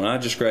high school, and I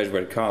just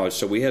graduated college,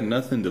 so we had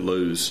nothing to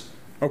lose.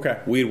 Okay.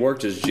 We had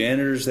worked as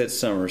janitors that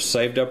summer,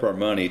 saved up our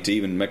money to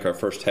even make our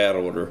first hat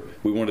order.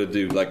 We wanted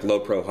to do like low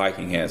pro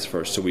hiking hats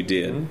first, so we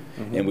did.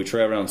 And we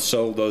traveled around and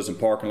sold those in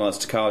parking lots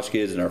to college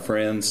kids and our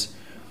friends.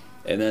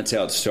 And that's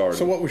how it started.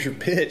 So what was your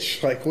pitch?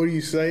 Like, what are you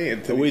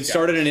saying? We'd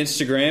started an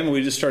Instagram, and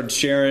we just started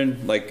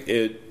sharing like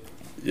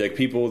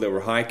people that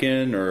were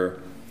hiking or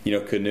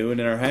canoeing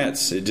in our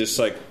hats. It just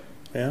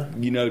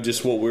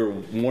just what we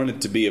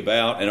wanted to be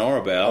about and are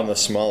about On the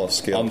smallest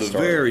scale. On the to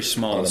start very with.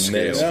 smallest On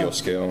the scale.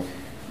 minuscule scale.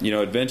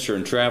 Adventure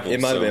and travel.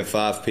 It might have been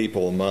 5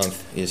 people a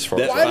month as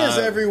far as Why does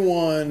fine.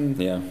 everyone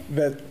Yeah.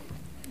 that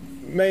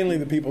mainly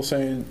the people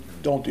saying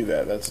don't do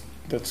that?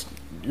 That's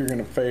you're going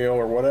to fail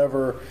or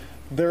whatever.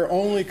 They're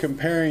only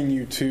comparing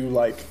you to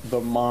like the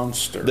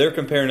monster. They're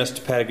comparing us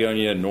to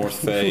Patagonia and North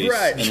Face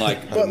Right. and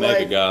like the But, mega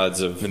like,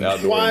 gods of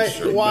outdoor why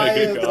industry.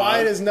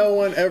 why does no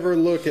one ever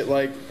look at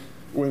like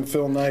when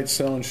Phil Knight's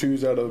selling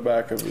shoes out of the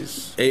back of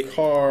his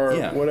car,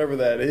 yeah. whatever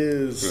that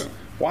is? Yeah.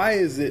 Why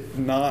is it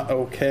not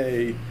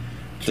okay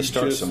To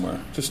start just- somewhere.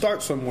 To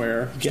start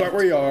somewhere, Yeah. start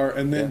where you are,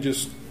 and then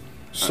just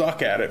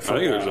suck at it for I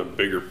think a there's a while.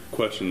 bigger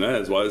question than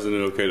that is why isn't it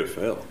okay to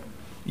fail?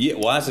 Yeah,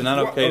 why is it not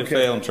okay to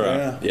fail and try?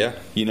 Yeah.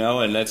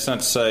 Yeah. And that's not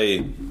to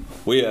say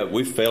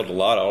we've failed a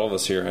lot. All of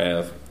us here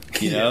have.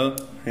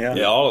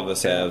 Yeah. all of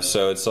us have.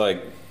 So it's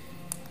like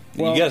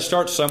Well- you got to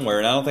start somewhere,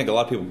 and I don't think a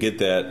lot of people get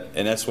that,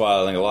 and that's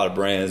why I think a lot of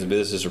brands and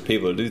businesses or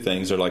people that do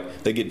things are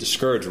like they get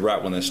discouraged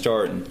right when they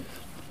start, and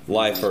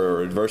life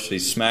or adversity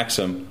smacks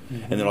them,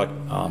 and they're like,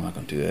 "Oh, I'm not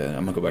going to do that.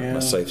 I'm going to go back to my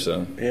safe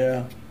zone.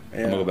 Yeah. I'm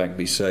going to go back and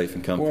be safe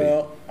and comfy."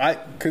 Well,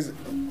 because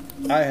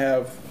I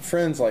have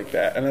friends like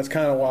that, and that's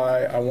kind of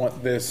why I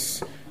want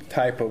this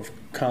type of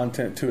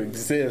content to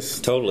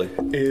exist. Totally.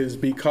 Is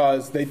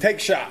because they take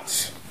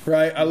shots,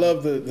 right? I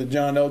love the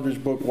John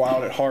Eldridge book,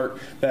 Wild at Heart,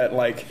 that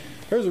like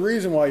there's a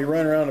reason why you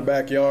run around the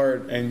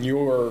backyard and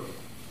you're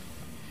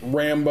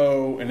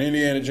Rambo and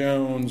Indiana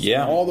Jones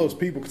Yeah. and all those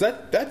people, because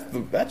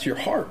that's your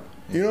heart.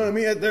 You know what I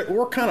mean?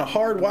 We're kind of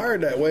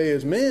hardwired that way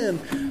as men,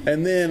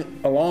 and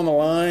then along the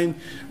line,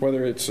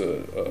 whether it's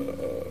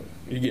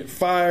you get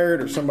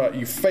fired or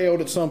you failed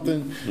at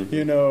something,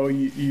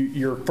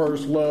 your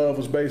first love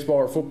was baseball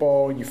or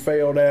football, and you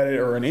failed at it,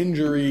 or an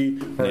injury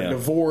or a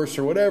divorce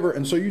or whatever,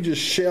 and so you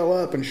just shell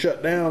up and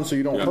shut down so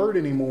you don't hurt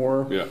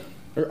anymore. Yeah.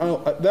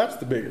 That's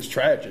the biggest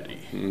tragedy.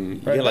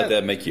 Right? You let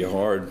that make you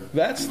hard.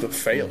 That's the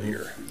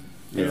failure.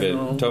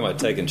 Talking about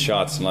taking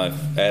shots in life,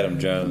 Adam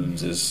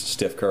Jones is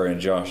Steph Curry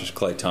and Josh is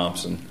Klay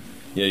Thompson.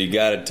 You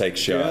got to take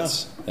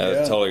shots. Yeah. I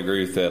totally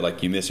agree with that.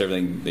 Like you miss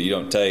everything that you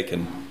don't take,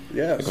 and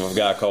Yes. like if a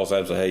guy calls Adam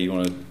and says, "Hey, you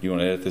want to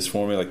edit this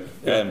for me?" Like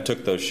Adam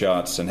took those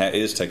shots and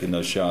is taking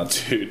those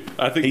shots. Dude,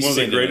 I think He's one of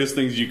the sending greatest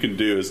things you can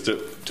do is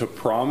to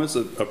promise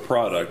a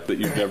product that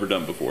you've never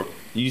done before.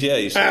 You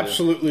said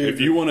Absolutely. If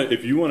you want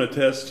to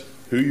test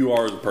who you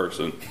are as a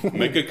person,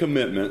 make a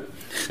commitment,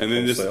 and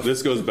then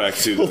this goes back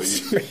to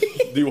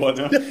do you want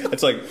now?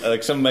 It's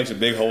like someone makes a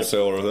big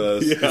wholesaler with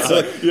us. Yeah. It's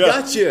like,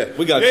 Gotcha.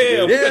 we got Yeah, you. yeah,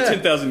 dude. we Yeah. got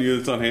 10,000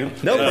 units on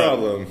hand. No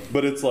problem.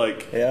 But it's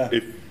like,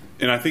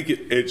 and I think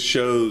it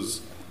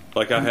shows.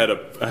 Like I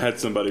had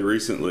somebody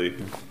recently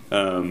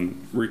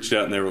reached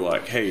out and they were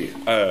like, "Hey,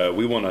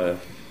 we want to."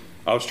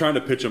 I was trying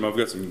to pitch them. I've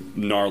got some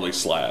gnarly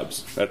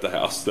slabs at the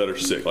house that are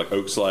sick, like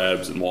oak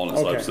slabs and walnut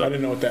slabs. I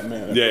didn't know what that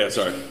meant. Yeah,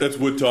 sorry. That's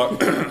wood talk.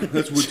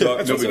 That's wood talk.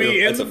 That's No what big we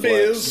deal. in the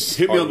biz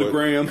Hit me on the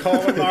gram. call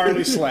a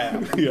gnarly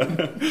slab.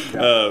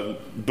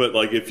 But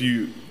like if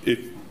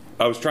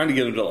I was trying to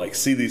get them to like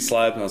see these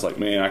slabs, and I was like,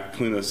 man, I can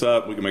clean this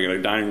up. We can make it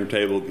a dining room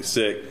table. It'd be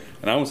sick.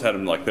 And I almost had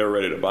them like they were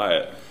ready to buy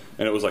it,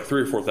 and it was like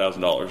 $3,000 or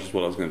 $4,000 is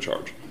what I was going to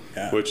charge.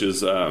 which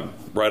is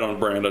right on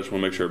brand. I just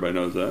want to make sure everybody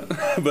knows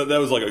that. But that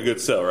was like a good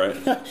sell, right?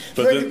 But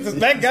then,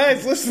 that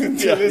guy's listening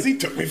to this. He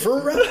took me for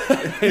a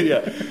ride.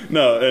 yeah,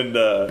 no, and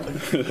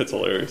that's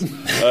hilarious.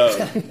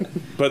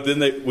 But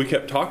then we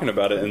kept talking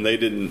about it, and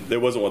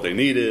it wasn't what they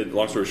needed.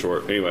 Long story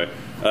short, anyway,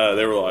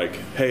 they were like,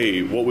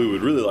 "Hey, what we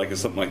would really like is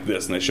something like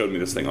this," and they showed me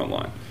this thing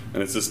online,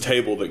 and it's this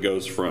table that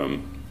goes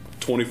from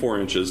 24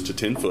 inches to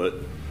 10 foot.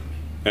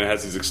 And it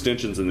has these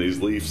extensions and these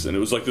leaves, and it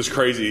was like this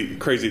crazy,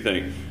 crazy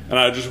thing. And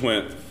I just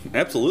went,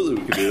 absolutely,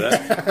 we could do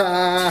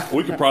that.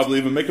 We could probably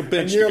even make a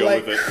bench and to go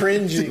like with it.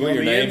 Cringing on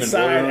the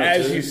inside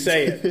as you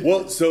say it.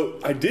 Well, so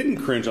I didn't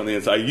cringe on the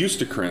inside. I used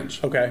to cringe.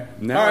 Okay.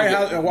 Now,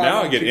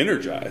 I get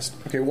energized.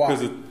 Okay,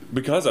 why?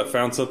 Because I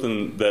found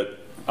something that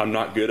I'm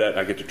not good at.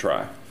 I get to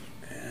try.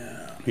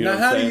 Yeah. Now,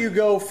 how do you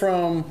go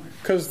from?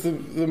 Because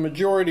the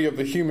majority of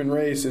the human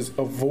race is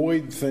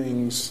avoid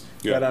things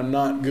that I'm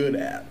not good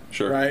at.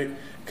 Sure. Right.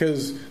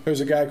 Because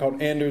there's a guy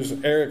called Anders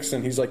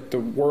Ericsson. He's like the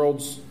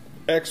world's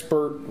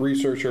expert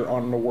researcher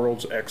on the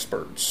world's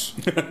experts.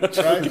 Right?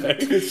 Okay.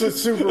 It's a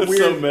super weird.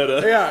 So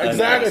meta. Yeah,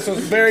 exactly. It's a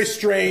very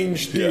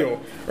strange deal,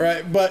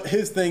 right? But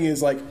his thing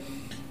is like,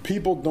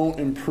 people don't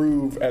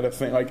improve at a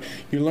thing. Like,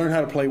 you learn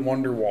how to play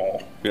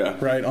Wonderwall,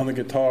 right, on the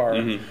guitar,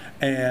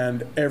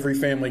 and every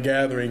family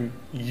gathering,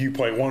 you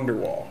play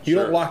Wonderwall. You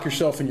don't lock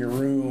yourself in your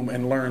room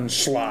and learn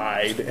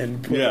slide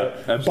and put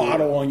a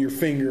bottle on your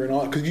finger and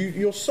all, because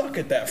you'll suck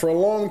at that for a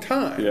long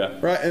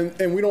time, right?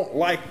 And we don't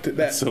like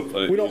that. So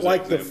we don't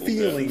like the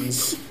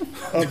feelings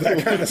of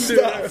that kind of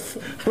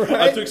stuff, right?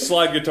 I took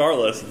slide guitar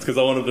lessons because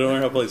I wanted to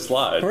learn how to play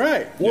slide.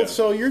 Right. Well,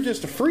 so you're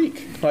just a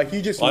freak. Like,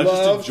 you just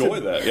love just enjoy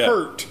to that.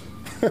 hurt.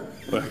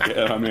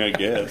 I mean, I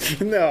guess.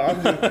 No,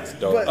 I'm just,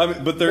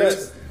 but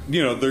there's,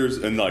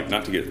 and like,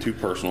 not to get too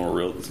personal or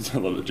real. I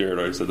love that Jared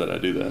already said that I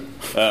do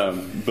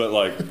that. But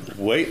like,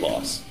 weight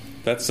loss,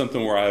 that's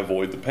something where I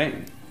avoid the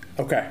pain.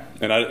 Okay.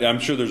 And I'm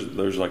sure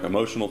there's like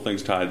emotional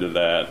things tied to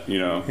that,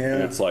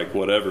 and it's like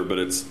whatever.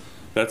 But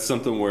that's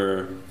something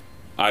where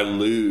I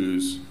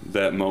lose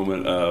that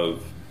moment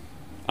of,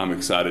 I'm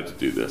excited to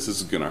do this.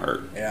 This is going to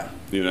hurt. Yeah.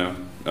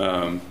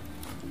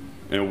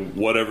 And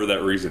whatever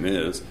that reason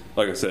is,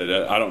 like I said,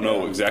 I don't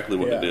know exactly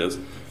what it is,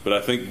 but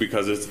I think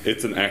because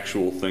it's an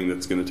actual thing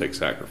that's going to take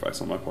sacrifice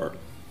on my part.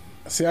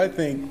 See, I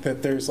think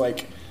that there's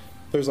like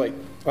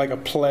a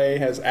play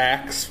has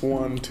acts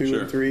 1, 2,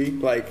 and 3.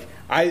 Like,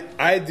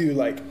 I do,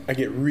 like, I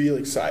get real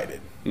excited,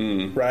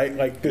 right?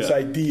 Like this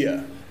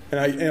idea.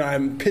 And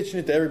I'm pitching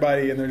it to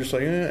everybody, and they're just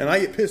like, and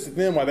I get pissed at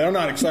them while they're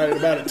not excited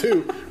about it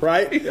too,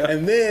 right?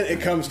 And then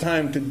it comes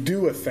time to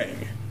do a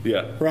thing.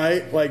 Yeah.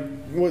 Right? Like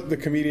what the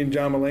comedian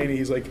John Mulaney,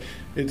 he's like,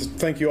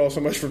 thank you all so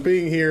much for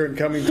being here and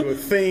coming to a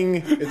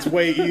thing. It's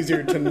way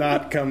easier to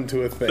not come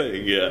to a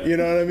thing. You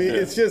know what I mean? Yeah.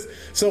 It's just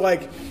so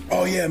like,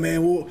 oh yeah,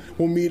 man,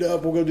 we'll meet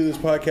up, we'll go do this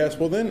podcast.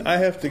 Well, then I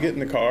have to get in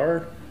the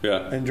car.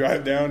 And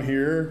drive down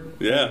here.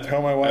 And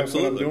tell my wife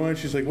what I'm doing.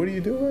 She's like, "What are you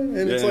doing?"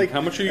 And it's like,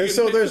 "How much are you?" And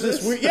so there's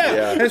this.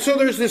 And so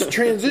there's this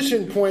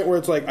transition point where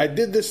it's like, I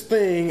did this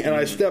thing and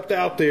I stepped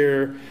out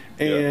there,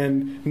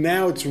 and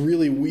now it's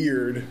really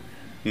weird.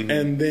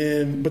 And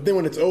then, but then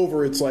when it's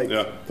over, it's like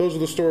those are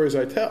the stories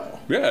I tell.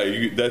 Yeah,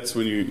 that's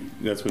when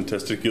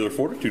testicular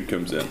fortitude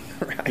comes in.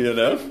 Right.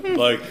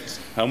 Like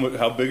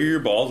how big are your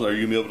balls? And are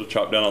you gonna be able to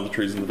chop down all the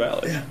trees in the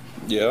valley?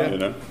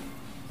 Yeah.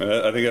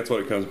 I think that's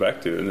what it comes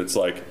back to, and it's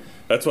like.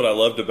 That's what I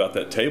loved about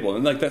that table,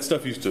 and like that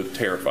stuff used to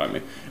terrify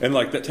me. And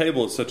like that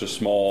table is that's a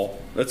small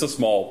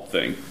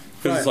thing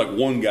because it's like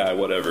one guy,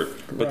 whatever.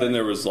 But then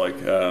there was like,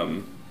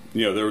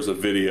 there was a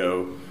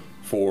video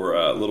for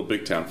Little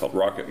Big Town called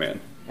Rocket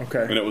Man.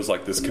 Okay. And it was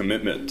like this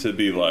commitment to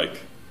be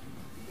like,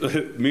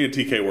 me and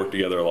TK work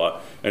together a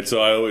lot, and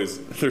so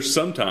there's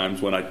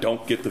sometimes when I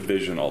don't get the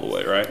vision all the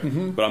way right,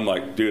 but I'm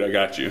like, dude, I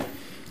got you,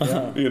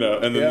 and then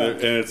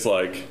and it's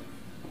like.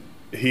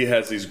 He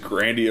has these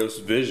grandiose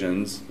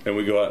visions, and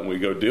we go out and we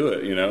go do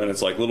it, and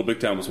it's like Little Big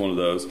Town was one of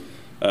those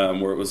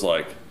where it was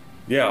like,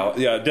 yeah,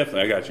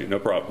 definitely, I got you, no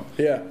problem.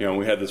 Yeah.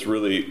 We had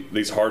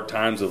these hard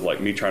times of like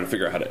me trying to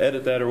figure out how to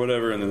edit that or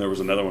whatever, and then there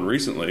was another one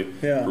recently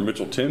for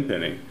Mitchell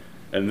Tenpenny,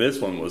 and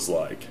this one was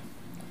like,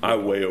 I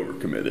way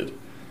overcommitted.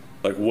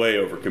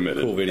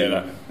 Cool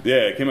video. And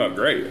it came out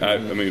great. I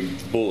mean,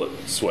 bullet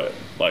sweat,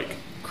 like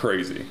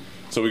crazy.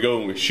 So we go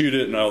and we shoot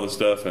it and all this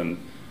stuff, and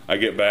I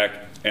get back,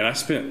 and I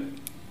spent...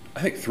 I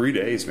think 3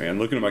 days, man,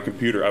 looking at my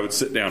computer. I would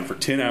sit down for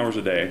 10 hours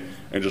a day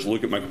and just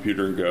look at my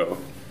computer and go,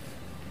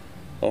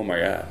 oh my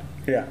God.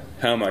 Yeah.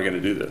 How am I going to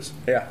do this?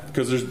 Yeah.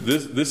 Because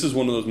this is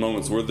one of those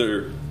moments where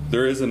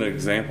there is an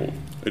example.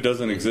 It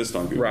doesn't exist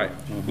on Google. Right.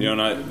 And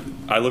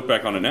I look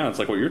back on it now, it's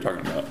like what you're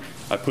talking about.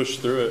 I pushed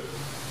through it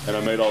and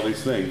I made all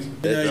these things.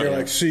 Now you're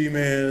like, see,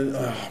 man,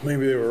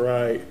 maybe they were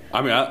right.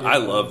 I mean, I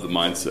love the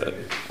mindset.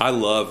 I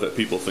love that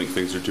people think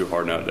things are too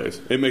hard nowadays.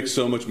 It makes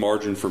so much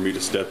margin for me to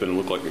step in and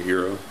look like a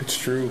hero. It's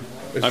true.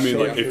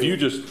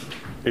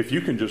 If you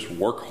can just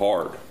work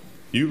hard,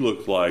 you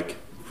look like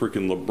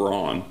freaking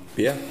LeBron.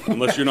 Yeah.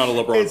 Unless you're not a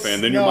LeBron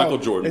fan, then you're Michael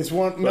Jordan.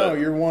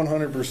 You're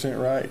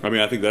 100% right. I mean,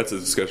 I think that's a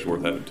discussion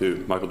worth having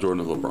too. Michael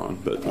Jordan and LeBron,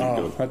 but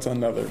that's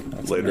another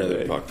later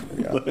another day.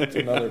 that's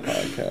another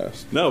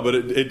podcast. No, but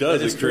it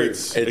does. It's It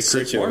creates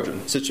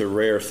margin. such a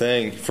rare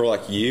thing for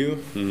like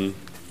you. Mm-hmm.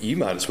 You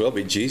might as well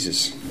be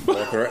Jesus.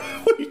 Walking around.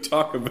 What are you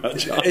talking about,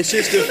 John? It's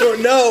just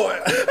no.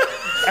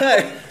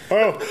 Hey.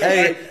 Oh,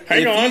 Hey,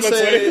 hang if on. you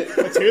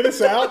Let's hear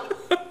this out.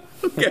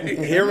 Okay,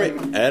 hear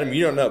me, Adam.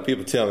 You don't know.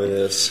 People tell me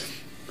this.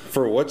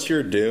 For what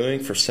you're doing,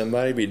 for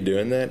somebody to be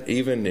doing that,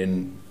 even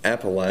in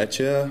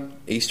Appalachia,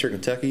 Eastern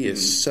Kentucky,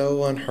 is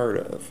so unheard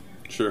of.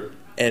 Sure.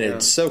 And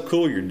it's so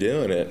cool you're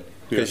doing it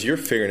because you're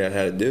figuring out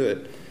how to do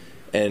it.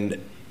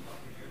 And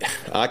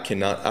I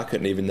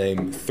couldn't even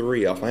name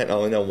three off my head. I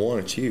only know one.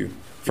 It's you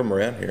from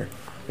around here.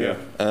 Yeah.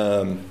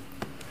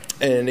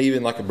 And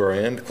even like a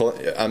brand,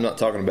 I'm not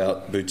talking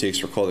about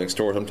boutiques or clothing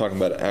stores. I'm talking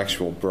about an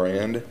actual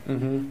brand.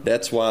 Mm-hmm.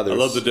 That's why there's.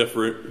 I love the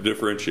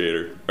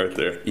differentiator right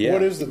there. Yeah.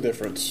 What is the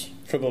difference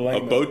for the A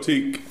layman?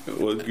 boutique.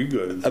 Well, you go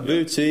ahead. A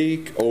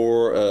boutique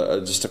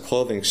or just a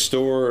clothing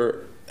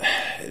store,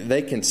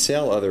 they can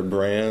sell other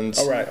brands.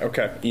 Oh, right.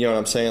 Okay. You know what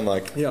I'm saying?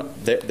 Like, Yeah.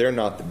 they're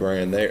not the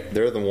brand.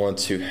 They're the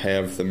ones who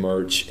have the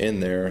merch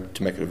in there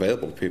to make it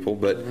available to people.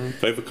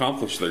 But They've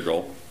accomplished their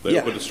goal. They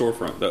opened a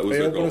storefront. That was They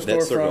their open goal. a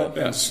That's their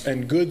storefront, goal.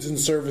 and goods and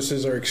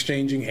services are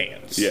exchanging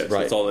hands. Yes,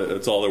 Right.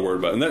 that's all they're worried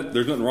about. And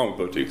there's nothing wrong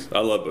with boutiques. I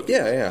love boutiques.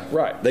 yeah.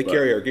 Right. They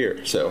carry our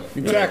gear. So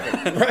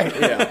Exactly. Right.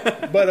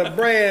 yeah. But a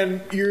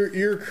brand,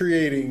 you're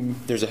creating.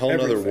 There's a whole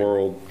other everything.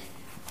 world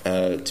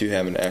to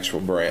have an actual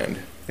brand.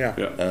 Yeah.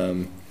 Yeah.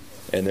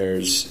 And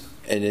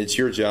it's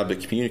your job to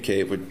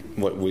communicate with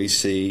what we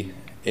see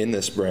in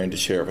this brand, to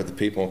share it with the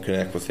people and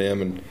connect with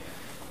them and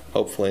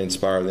hopefully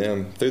inspire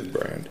them through the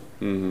brand.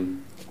 Mm-hmm.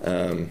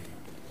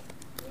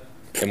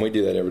 And we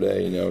do that every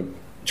day,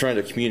 trying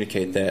to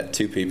communicate that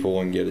to people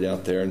and get it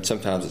out there. And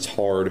sometimes it's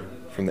hard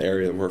from the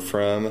area that we're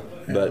from,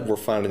 but we're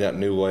finding out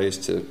new ways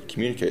to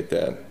communicate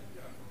that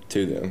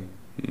to them.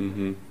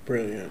 Mm-hmm.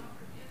 Brilliant.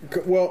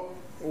 Well,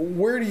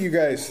 where do you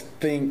guys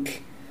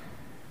think,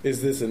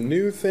 is this a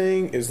new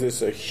thing? Is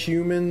this a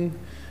human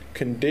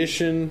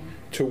condition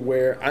to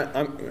where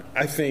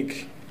I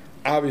think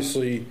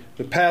obviously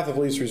the path of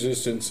least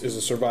resistance is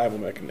a survival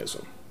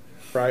mechanism,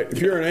 right? If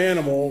you're an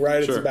animal,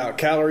 right, Sure. it's about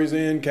calories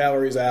in,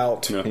 calories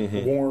out, Yeah.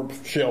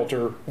 warmth,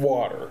 shelter,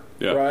 water,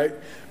 Yeah. right?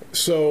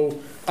 So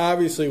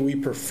obviously we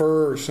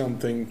prefer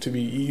something to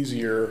be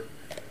easier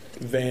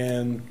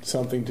than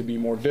something to be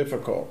more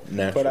difficult.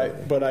 Naturally.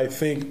 But I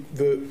think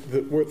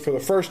for the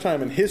first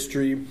time in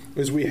history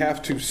is we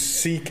have to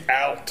seek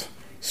out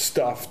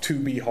stuff to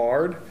be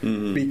hard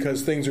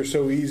because things are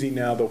so easy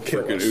now they'll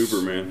kill Freaking us.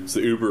 Uber, man. It's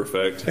the Uber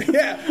effect.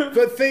 Yeah,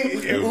 but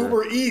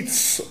Uber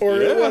Eats or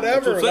Yeah, whatever,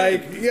 that's what I'm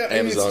like saying. and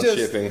Amazon it's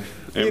just, shipping.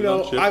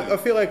 Amazon shipping. I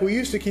feel like we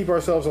used to keep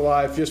ourselves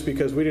alive just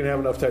because we didn't have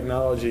enough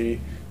technology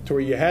to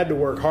where you had to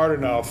work hard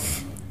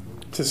enough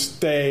to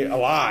stay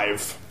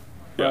alive,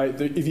 Yeah.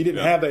 right? If you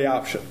didn't have the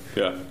option.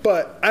 Yeah.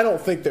 But I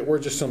don't think that we're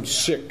just some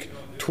sick,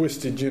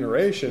 twisted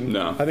generation.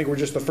 No. I think we're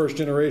just the first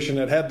generation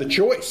that had the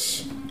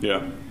choice.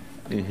 Yeah.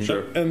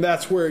 Sure. And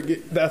that's where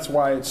that's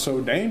why it's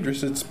so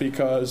dangerous. It's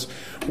because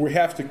we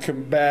have to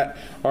combat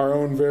our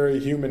own very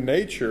human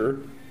nature,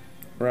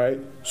 right,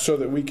 so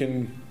that we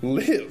can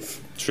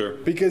live. Sure.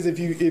 Because if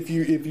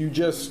you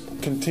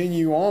just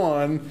continue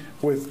on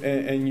with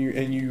and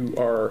you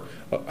are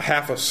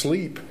half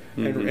asleep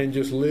and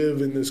just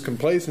live in this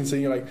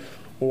complacency, you're like,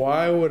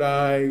 why would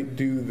I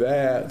do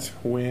that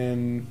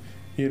when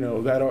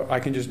that I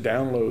can just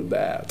download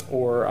that,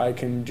 or I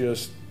can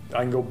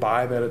go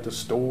buy that at the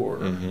store,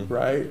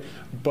 right?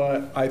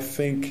 But I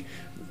think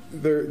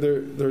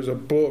there's a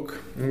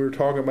book, and we were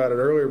talking about it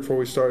earlier before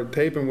we started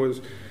taping.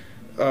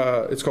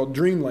 It's called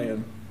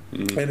Dreamland,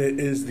 and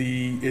it's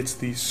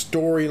the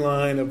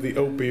storyline of the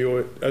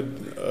opioid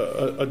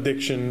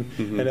addiction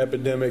and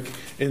epidemic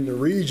in the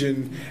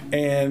region.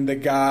 And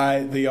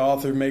the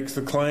author makes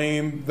the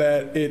claim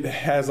that it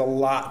has a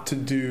lot to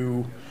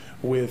do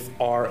with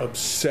our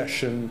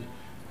obsession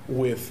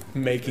with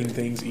making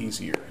things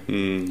easier.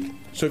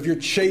 So if you're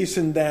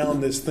chasing down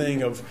this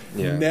thing of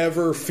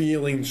never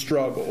feeling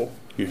struggle,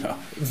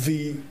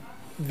 the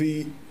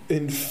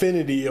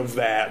infinity of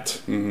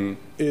that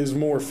is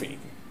morphine,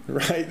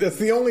 right? That's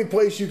the only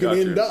place you can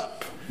Gotcha. end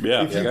up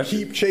if you Gotcha.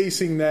 keep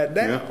chasing that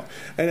down. Yeah.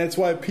 And that's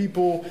why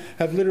people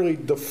have literally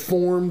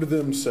deformed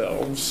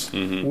themselves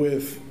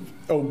with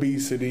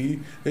obesity.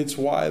 It's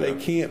why they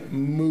can't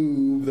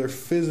move. They're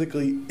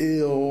physically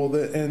ill.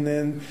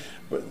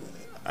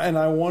 And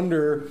I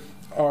wonder,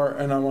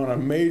 and I'm on a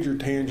major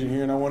tangent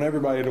here, and I want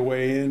everybody to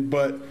weigh in,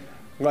 but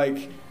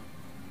like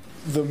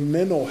the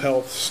mental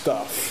health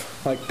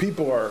stuff, like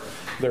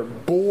they're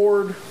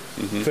bored,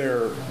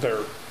 they're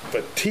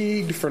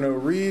fatigued for no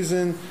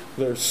reason,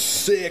 they're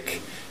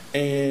sick,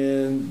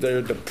 and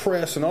they're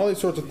depressed, and all these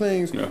sorts of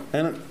things. Yeah.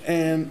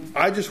 And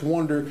I just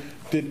wonder,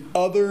 did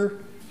other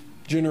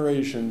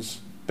generations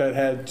that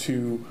had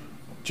to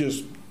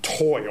just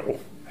toil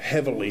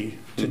heavily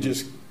to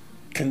just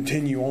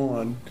continue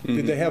on,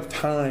 did they have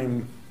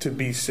time to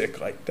be sick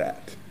like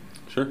that?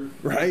 Sure.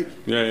 Right?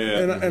 Yeah.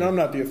 And I'm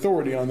not the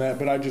authority on that,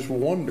 but I just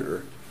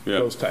wonder Yeah.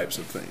 those types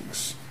of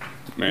things.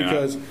 Man,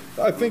 Because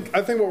I think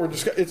what we're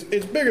discussing,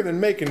 it's bigger than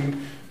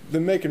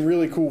making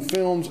really cool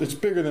films. It's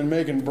bigger than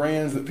making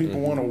brands that people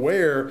want to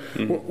wear.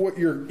 What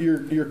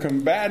you're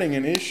combating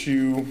an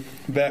issue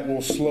that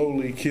will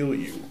slowly kill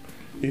you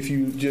if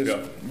you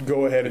just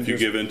go ahead and if you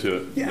give into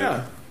it.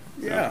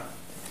 Yeah.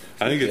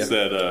 I think it's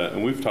that,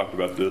 and we've talked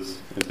about this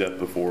in depth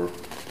before,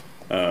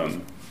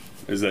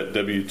 is that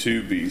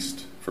W-2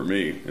 beast for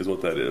me is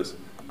what that is.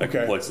 That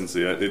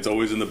complacency. It's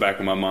always in the back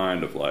of my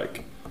mind of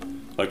like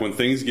when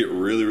things get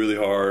really, really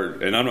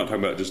hard, and I'm not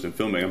talking about just in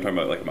filming, I'm talking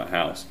about like in my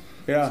house.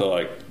 Yeah. So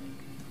like,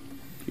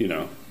 you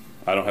know,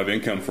 I don't have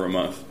income for a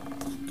month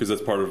because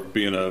that's part of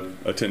being a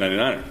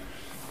 1099er.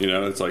 You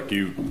know, it's like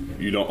you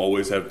don't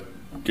always have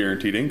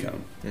guaranteed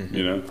income,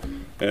 you know?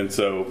 And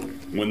so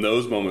when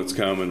those moments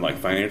come and like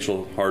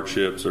financial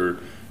hardships or,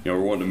 you know,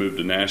 we're wanting to move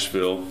to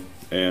Nashville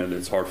and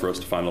it's hard for us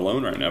to find a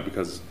loan right now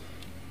because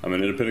I'm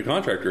an independent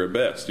contractor at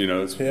best, you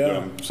know,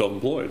 I'm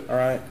self-employed. All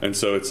right. And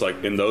so it's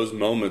like in those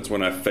moments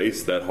when I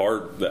face that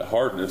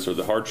hardness or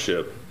the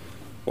hardship,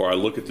 or I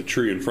look at the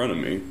tree in front of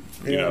me,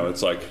 you know,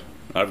 it's like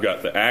I've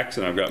got the axe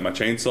and I've got my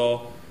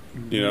chainsaw,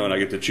 you know, and I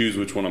get to choose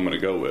which one I'm going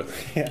to go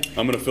with. Yeah.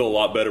 I'm going to feel a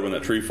lot better when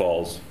that tree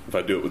falls if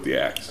I do it with the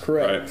axe.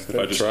 Correct. Right? If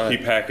I just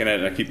keep hacking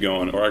at it and I keep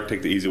going, or I can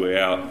take the easy way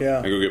out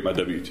and go get my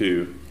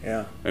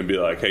W-2 and be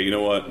like, hey, you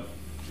know what?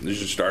 You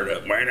should start it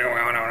up, you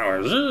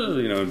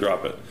know, and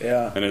drop it.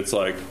 Yeah. And it's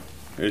like,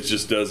 it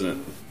just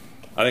doesn't.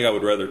 I think I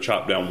would rather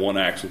chop down one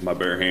axe with my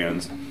bare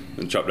hands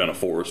than chop down a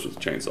forest with a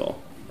chainsaw.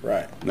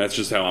 Right. And that's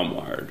just how I'm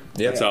wired.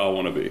 Yeah. That's how I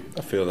want to be.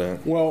 I feel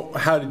that. Well,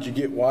 how did you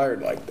get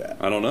wired like that?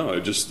 I don't know.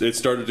 It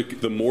started to,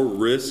 the more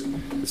risk,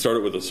 it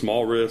started with a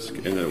small risk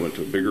and then it went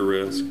to a bigger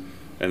risk.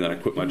 And then I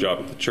quit my job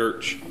at the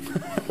church.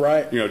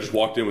 Right. You know, just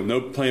walked in with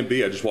no plan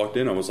B. I just walked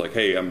in. I was like,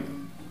 hey,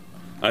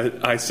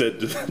 I said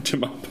to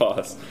my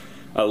boss,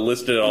 I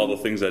listed all the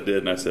things I did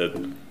and I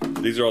said,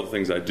 these are all the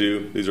things I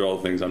do. These are all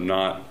the things I'm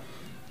not.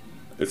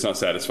 It's not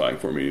satisfying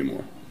for me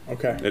anymore.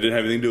 Okay. It didn't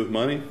have anything to do with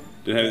money.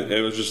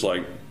 It was just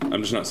like,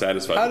 I'm just not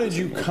satisfied. How did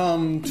you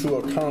come to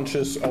a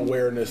conscious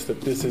awareness that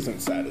this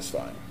isn't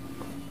satisfying?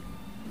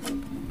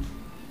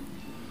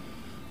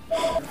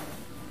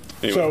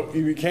 Anyway. So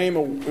you became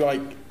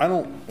I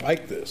don't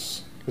like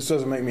this. This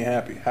doesn't make me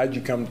happy. How did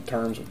you come to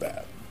terms with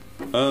that?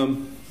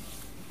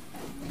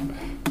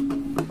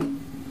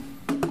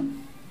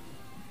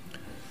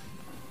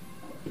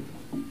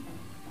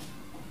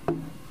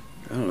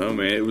 I don't know,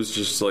 man. It was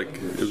just like,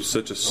 it was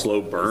such a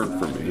slow burn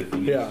for me.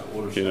 Yeah.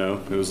 You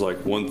know, it was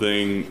like one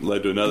thing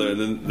led to another, and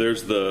then there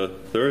is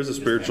a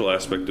spiritual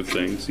aspect of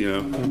things. You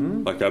know,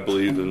 like I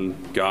believe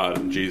in God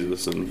and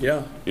Jesus, and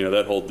you know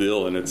that whole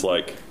deal. And it's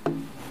like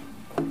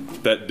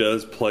that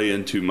does play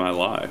into my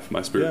life.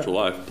 My spiritual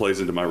life plays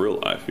into my real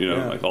life. You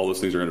know, like all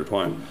those things are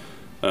intertwined.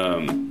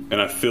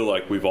 And I feel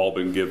like we've all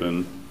been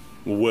given,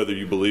 whether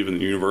you believe in the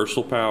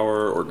universal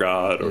power or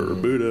God or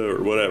Buddha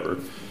or whatever.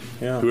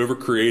 Yeah. Whoever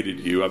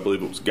created you, I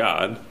believe it was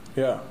God,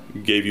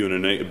 gave you an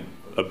innate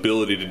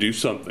ability to do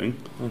something,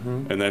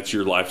 and that's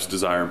your life's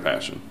desire and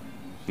passion.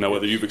 Now,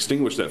 whether you've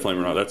extinguished that flame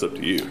or not, that's up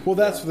to you. Well,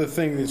 that's the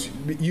thing. Is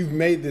you've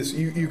made this.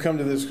 You come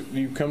to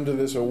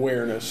this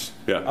awareness.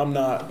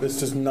 Yeah. This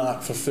does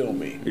not fulfill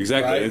me.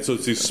 Exactly. Right? And so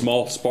it's these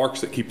small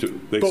sparks that keep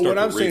to. But what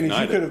I'm saying is,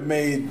 you could have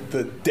made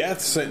the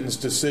death sentence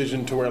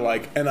decision to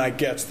where, and I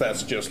guess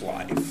that's just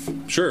life.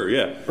 Sure.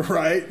 Yeah.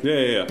 Right.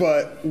 Yeah.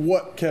 But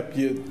what kept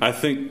you? I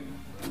think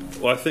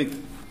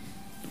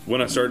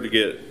when I started to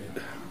get,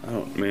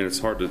 it's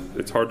hard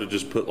to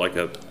just put like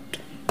a.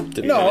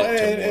 No,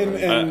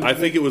 and I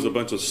think it was a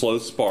bunch of slow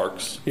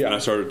sparks, and I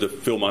started to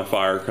feel my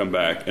fire come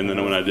back. And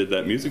then when I did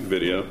that music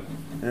video,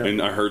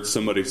 and I heard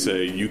somebody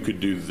say, "You could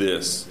do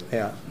this,"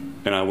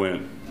 and I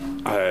went,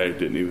 I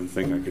didn't even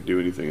think I could do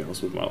anything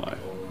else with my life.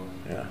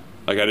 Yeah,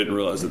 like I didn't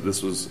realize that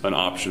this was an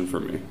option for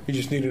me. You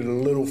just needed a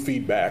little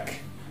feedback.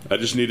 I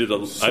just needed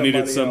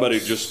somebody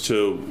just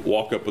to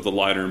walk up with a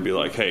lighter and be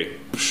like, "Hey,"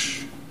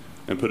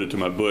 and put it to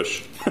my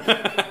bush.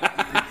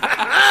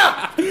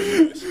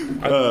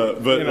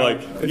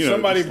 If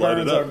somebody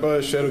burns our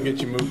bush, that'll get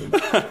you moving.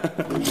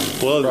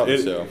 Well,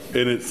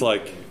 and it's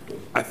like,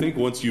 I think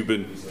once you've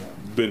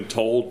been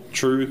told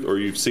truth, or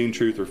you've seen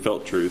truth, or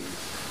felt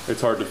truth,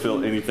 it's hard to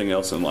feel anything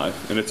else in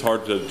life, and it's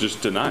hard to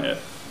just deny it.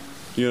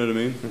 You know what I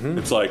mean? Mm-hmm.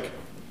 It's like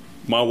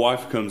my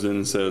wife comes in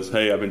and says,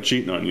 "Hey, I've been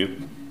cheating on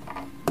you."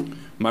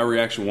 My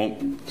reaction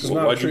won't.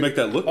 Why'd you make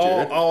that look,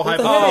 Jared? All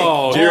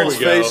hypothetical. Jared's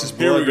face is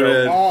blood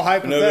red. All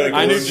hypothetical.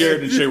 I knew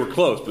Jared and Shay were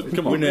close, but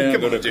come on.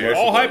 Jared.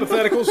 All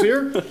hypotheticals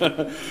here.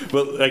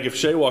 But like, if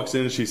Shay walks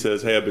in and she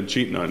says, "Hey, I've been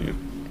cheating on you,"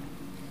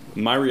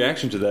 my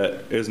reaction to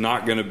that is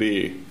not going to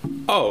be,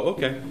 "Oh,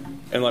 okay,"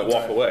 and like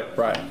walk away.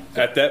 Right.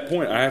 At that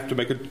point, I have to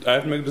make a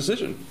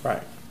decision.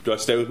 Right. Do I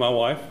stay with my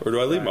wife or do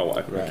I leave my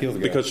wife? Right.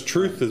 Because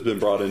truth has been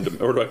brought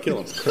into, or do I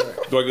kill him?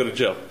 Do I go to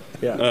jail?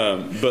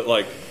 Yeah. But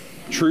like,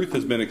 truth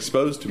has been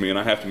exposed to me, and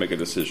I have to make a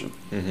decision.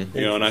 Mm-hmm.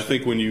 You know, and I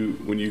think when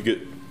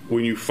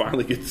you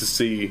finally get to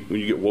see, when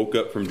you get woke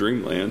up from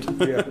dreamland,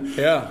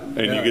 Yeah. and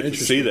you get to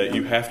see that,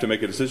 you have to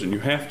make a decision. You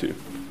have to.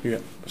 Yeah.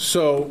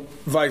 So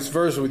vice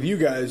versa with you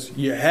guys,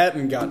 you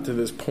hadn't got to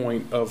this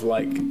point of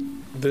like,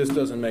 this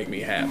doesn't make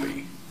me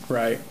happy,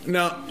 right?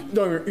 Now,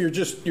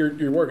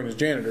 you're working as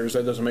janitors.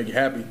 That doesn't make you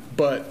happy,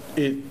 but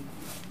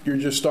you're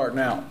just starting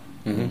out.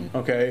 Mm-hmm.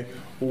 Okay.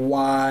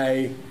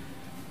 Why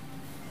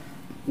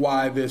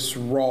this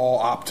raw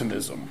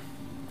optimism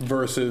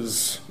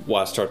versus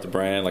Why start the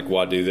brand? Like,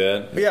 why do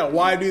that? yeah?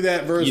 Why do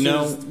that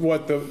versus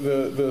what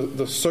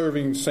the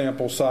serving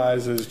sample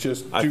size is?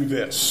 Just do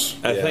this.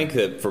 I think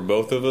that for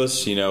both of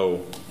us,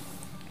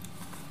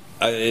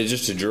 it's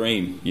just a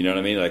dream. You know what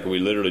I mean? Like, we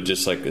literally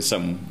just like it's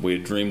something we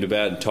had dreamed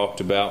about and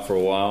talked about for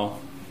a while.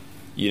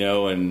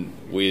 And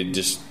we had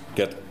just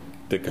got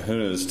the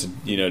kahunas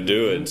to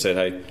do it and said,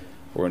 hey,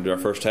 we're going to do our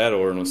first hat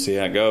order and we'll see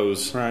how it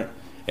goes. Right.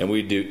 And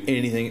we'd do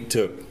anything it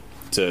took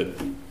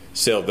to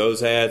sell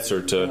those hats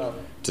or to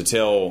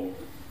tell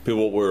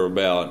people what we're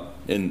about.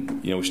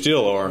 And, we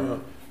still are,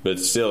 but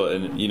still,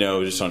 and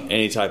just on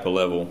any type of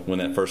level when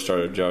that first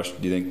started. Josh,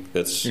 do you think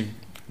that's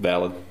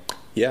valid?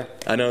 Yeah,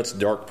 I know it's a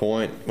dark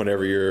point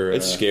whenever you're...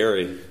 It's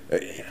scary.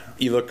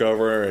 You look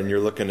over and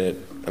I'm looking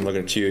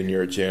at you and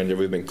you're a janitor.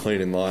 We've been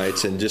cleaning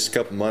lights, and just a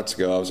couple months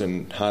ago I was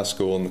in high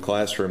school in the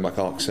classroom, like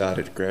all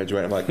excited to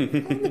graduate. I'm like,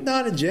 I'm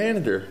not a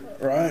janitor.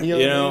 Right. You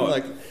know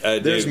what I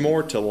mean? There's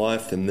more to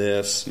life than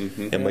this,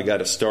 and we got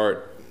to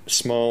start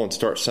small and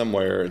start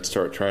somewhere and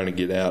start trying to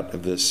get out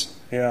of this.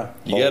 Yeah.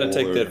 You got to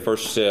take that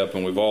first step,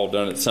 and we've all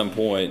done it at some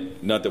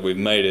point. Not that we've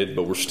made it,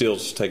 but we're still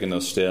taking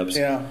those steps.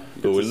 Yeah.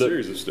 But It's a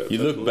series of steps, you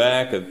look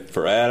back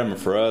for Adam or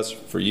for us,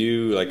 for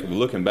you, like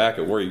looking back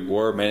at where you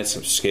were, man, it's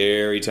some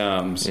scary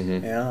times.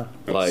 Mm-hmm. Yeah.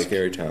 Like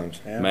scary times.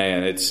 Yeah.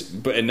 Man,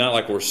 and not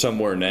like we're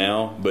somewhere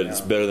now, but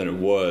it's better than it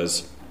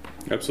was.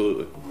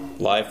 Absolutely.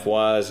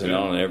 Life-wise and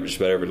on just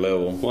about every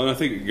level. Well, and I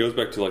think it goes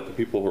back to like the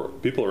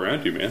people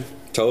around you, man.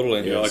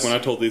 Totally. Like when I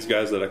told these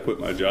guys that I quit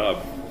my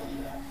job,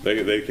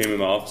 they came in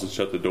my office and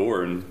shut the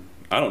door, and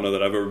I don't know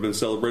that I've ever been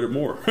celebrated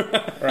more.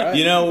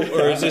 Right.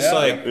 Or it's just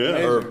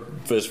Yeah. or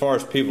as far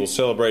as people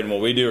celebrating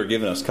what we do or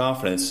giving us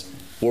confidence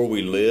where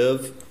we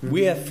live,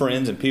 we have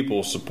friends and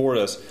people who support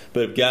us,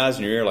 but if guys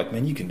in your ear are like,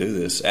 man, you can do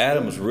this.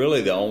 Adam was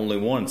really the only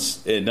one,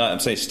 I'm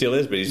saying still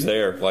is, but he's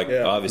there,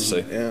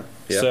 obviously. Yeah.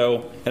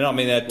 So, and I don't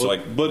mean that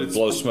to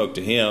blow smoke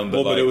to him,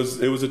 but but it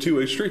was a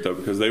two-way street though,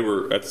 because they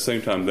were at the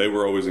same time they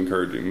were always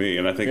encouraging me,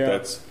 and I think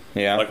that's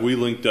like we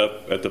linked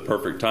up at the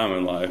perfect time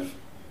in life.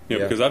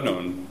 Because I've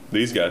known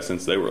these guys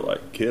since they were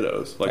like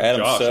kiddos. Like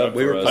Adam Josh,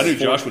 I knew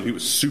Josh when he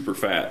was super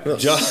fat.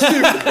 Josh,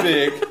 super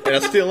big, and I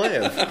still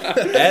am.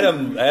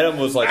 Adam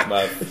was like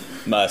my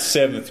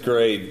 7th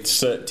grade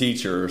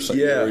teacher or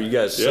something. Yeah. Or you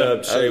guys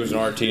subbed. Shay was an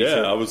art teacher.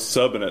 Yeah, I was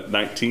subbing at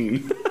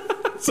 19.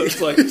 So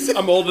it's like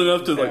I'm old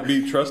enough to like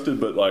be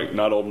trusted, but like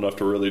not old enough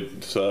to really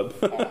sub.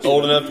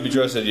 Old enough to be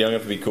trusted, young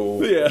enough to be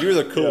cool. Yeah, You were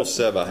the coolest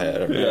sub I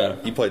had. Yeah.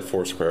 You played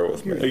Foursquare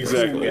with me.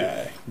 Exactly.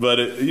 Guy. But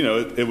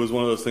it was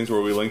one of those things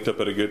where we linked up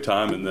at a good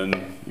time, and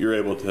then you're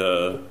able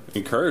to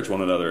encourage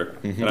one another.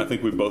 And I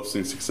think we've both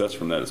seen success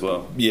from that as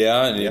well.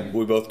 Yeah, and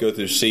we both go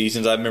through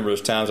seasons. I remember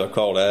those times I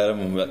called Adam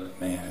and I'm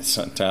like, man,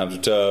 sometimes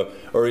are tough.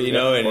 Or,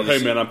 and or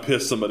hey, man, I'm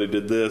pissed somebody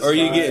did this. Or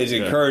you get his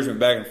encouragement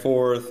back and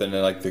forth, and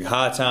then like the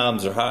high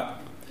times are high.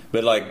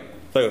 But like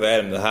with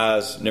Adam, the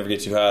highs never get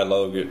too high,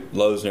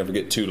 lows never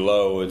get too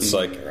low. It's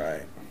like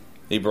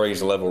he brings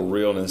a level of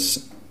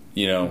realness,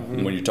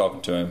 when you're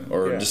talking to him,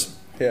 or just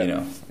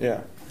Yeah.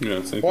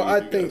 Same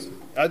Well, thing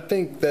I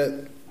think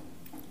that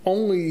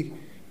only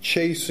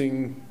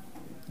chasing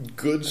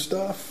good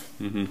stuff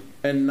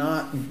and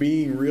not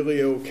being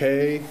really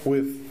okay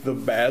with the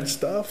bad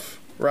stuff,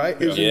 right,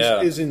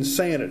 is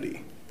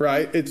insanity.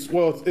 Right, it's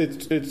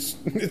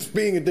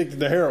being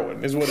addicted to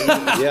heroin is what it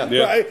is.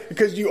 Right,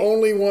 because you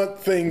only want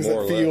things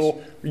that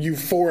feel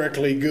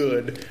euphorically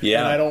good. Yeah,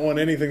 and I don't want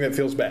anything that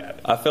feels bad.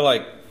 I feel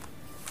like,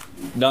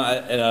 and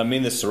I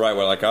mean this the right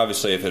way. Like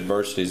obviously, if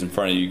adversity is in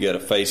front of you, you got to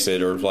face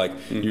it, or like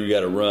you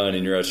got to run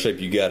and you're out of shape,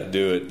 you got to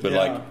do it. But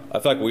like I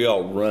feel like we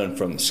all run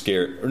from the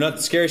scary, or not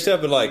the scary stuff,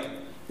 but like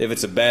if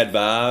it's a bad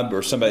vibe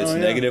or somebody that's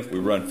negative, we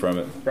run from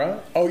it. Right?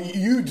 Oh,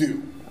 you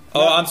do.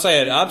 I'm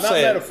saying,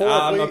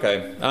 metaphorically.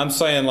 okay. I'm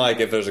saying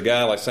like if there's a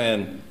guy like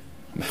saying,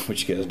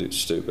 "What you guys do is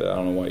stupid. I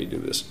don't know why you do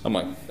this." I'm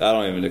like, I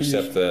don't even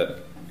accept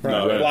that.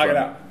 No, block it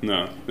out.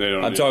 No, they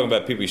don't. I'm talking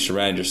about people you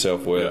surround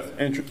yourself with.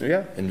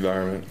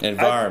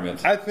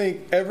 Environment. I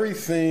think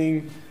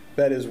everything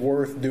that is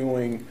worth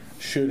doing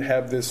should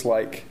have this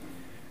like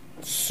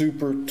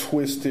super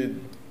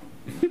twisted,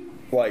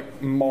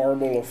 like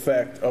marble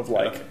effect of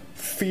like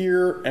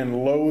fear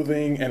and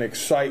loathing and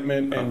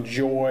excitement and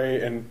joy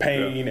and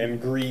pain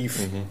and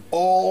grief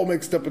all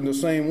mixed up in the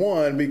same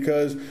one,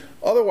 because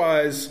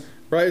otherwise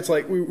right? It's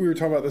like we were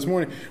talking about this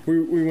morning.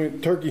 We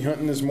went turkey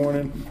hunting this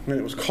morning, and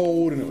it was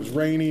cold, and it was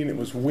rainy, and it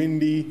was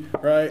windy,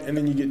 right? And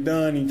then you get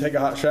done, you take a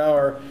hot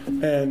shower,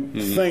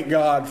 and thank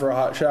God for a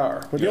hot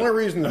shower. But the only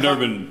reason I've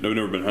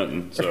never been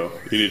hunting, so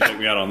you need to take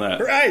me out on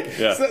that. Right.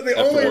 Yeah. So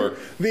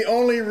the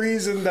only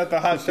reason that the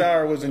hot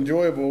shower was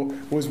enjoyable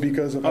was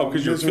because of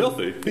because you're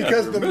filthy.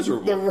 Because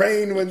the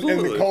rain and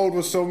the cold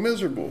was so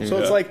miserable. So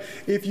it's like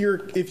if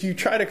you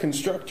try to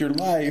construct your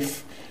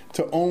life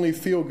to only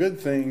feel good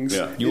things,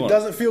 it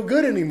doesn't feel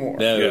good anymore.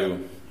 No.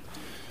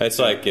 It's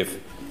like if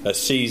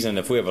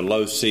we have a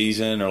low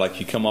season, or like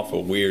you come off a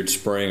weird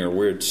spring or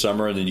weird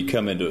summer, and then you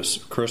come into a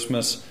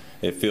Christmas,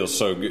 it feels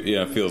so good.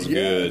 It feels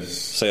good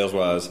sales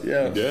wise.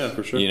 Yeah,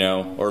 for sure.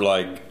 Or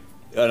like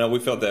I know we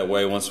felt that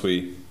way once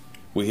we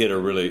hit it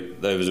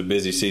was a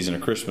busy season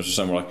of Christmas or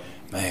something. We're like,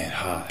 man,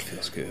 it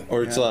feels good.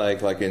 Or it's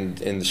like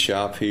in the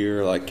shop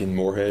here, like in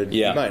Moorhead,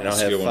 you might not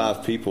have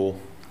 5 people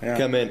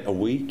come in a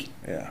week.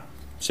 Yeah.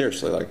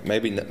 Seriously, like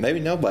maybe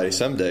nobody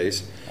some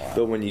days,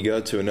 but when you go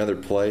to another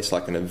place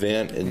like an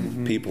event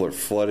and people are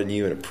flooding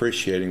you and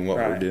appreciating what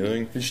we're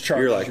doing,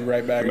 you're like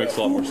right back. It makes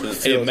a lot more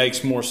sense. It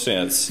makes more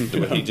sense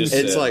than what he just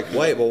said. It's like,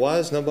 wait, well, why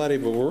is nobody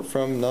but we're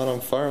from not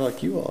on fire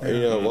like you are?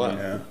 You know what?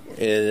 Yeah. And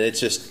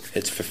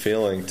it's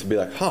fulfilling to be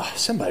like,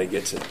 somebody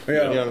gets it.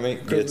 Yeah. You know what I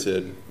mean? Gets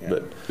it. Yeah.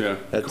 But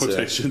that's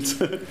quotations.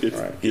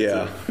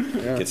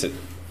 Gets it.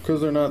 Because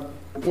they're not.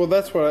 Well,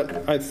 that's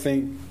what I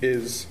think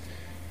is,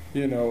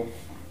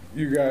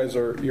 you guys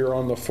you're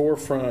on the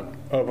forefront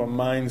of a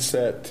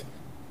mindset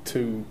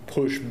to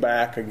push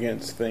back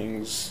against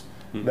things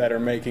that are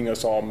making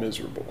us all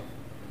miserable.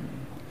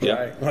 Yeah.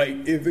 Right?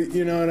 Like, if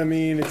you know what I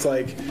mean? It's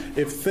like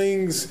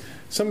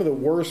some of the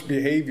worst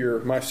behavior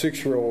my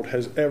 6-year-old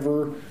has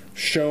ever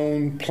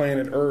shown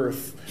planet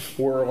Earth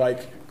were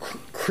like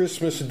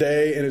Christmas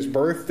Day and his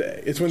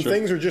birthday. It's when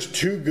things are just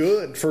too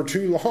good for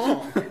too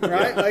long,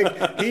 right?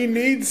 Like, he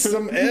needs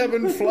some ebb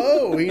and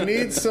flow. He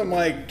needs some,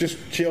 just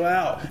chill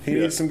out. He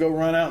needs some go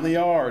run out in the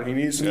yard. He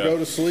needs some go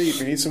to sleep.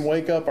 He needs some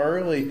wake up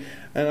early.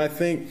 And I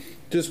think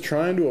just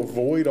trying to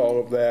avoid all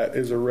of that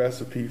is a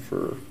recipe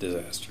for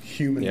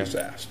human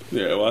disaster.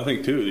 Yeah, well, I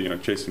think too,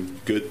 chasing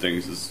good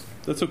things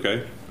that's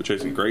okay, but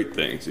chasing great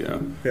things,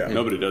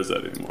 nobody does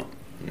that anymore.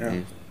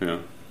 Yeah.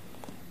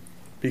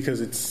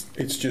 Because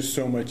it's just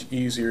so much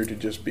easier to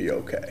just be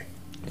okay.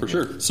 For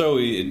sure. So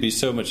it'd be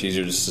so much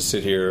easier just to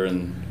sit here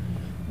and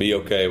be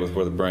okay with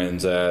where the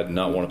brand's at, and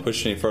not want to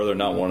push any further,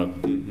 not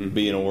want to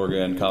be in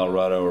Oregon,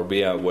 Colorado, or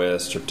be out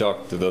west, or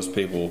talk to those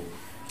people.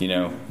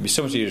 It'd be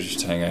so much easier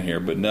just to hang out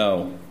here. But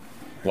no,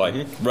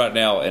 right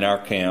now in our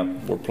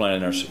camp, we're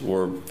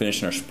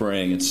finishing our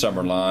spring and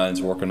summer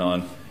lines, working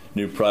on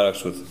new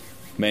products with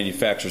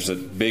manufacturers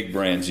that big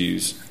brands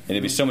use, and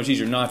it'd be so much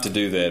easier not to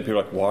do that.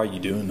 People are like, why are you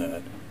doing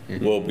that?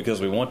 Well, because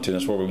we want to.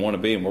 That's where we want to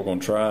be, and we're going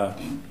to try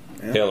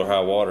hell or high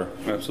water.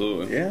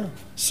 Absolutely. Yeah.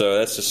 So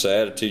that's just the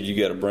attitude you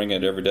got to bring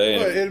it every day.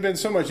 Well, it'd have been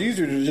so much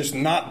easier to just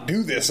not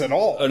do this at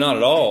all. Not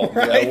at all.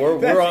 Right?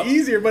 That's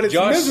easier, but it's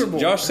miserable.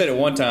 Josh said at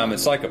one time,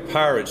 it's like a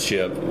pirate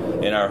ship,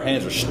 and our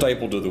hands are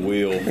stapled to the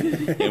wheel,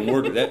 and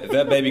if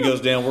that baby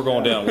goes down, we're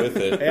going down with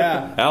it.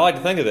 Yeah. I like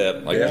to think of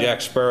that, like Jack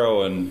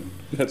Sparrow and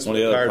that's one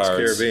of the other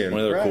pirates. Caribbean.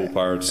 One of the other cool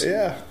pirates.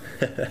 Yeah.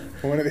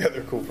 One of the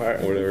other cool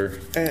pirates. Whatever.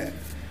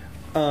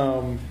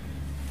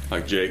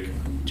 Like Jake.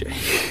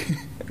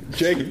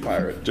 Jake the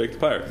Pirate. Jake the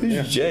Pirate.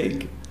 Who's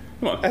Jake?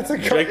 Come on. That's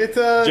Jake and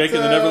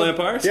the Neverland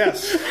Pirates?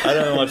 Yes. I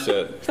don't watch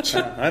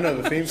that. I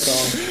know the theme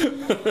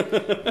song.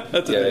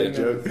 That's a dad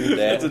joke.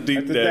 That's a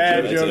deep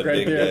dad joke. joke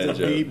right there. That's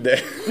a deep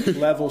dad.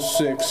 Level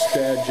 6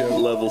 dad joke.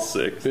 Level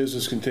 6.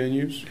 Business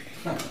continues.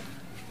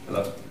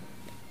 Hello.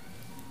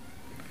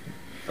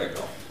 Prank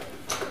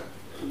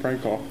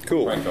call.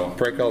 Cool.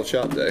 Prank call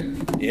shop day.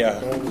 Yeah.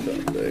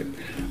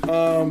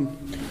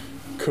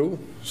 Cool.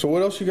 So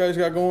what else you guys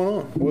got going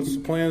on? What's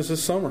the plans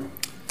this summer?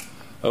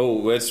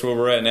 Oh, that's where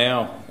we're at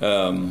now.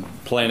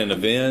 Planning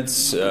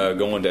events,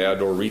 going to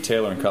Outdoor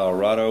Retailer in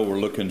Colorado. We're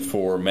looking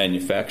for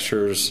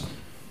manufacturers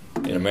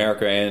in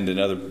America and in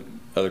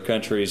other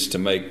countries that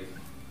make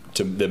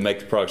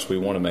the products we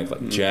want to make,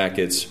 like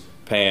jackets,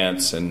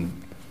 pants, and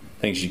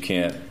things you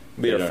can't.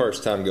 Be our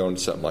first time going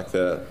to something like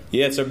that.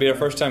 Yeah, it'll be our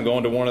first time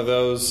going to one of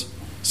those.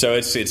 So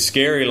it's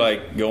scary,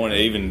 like going,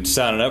 even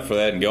signing up for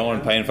that and going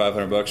and paying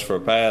 $500 for a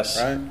pass.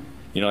 Right.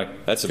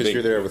 That's a big. Because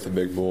you're there with the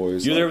big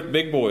boys. You're there with the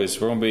big boys.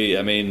 We're gonna be.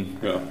 That's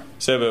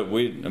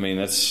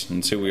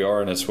who we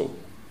are, and that's what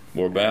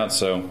we're about.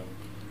 So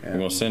we're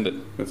gonna send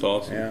it. That's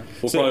awesome. Yeah.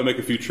 We'll probably make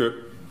a few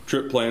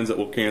trip plans that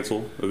we'll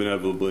cancel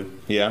inevitably.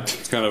 Yeah,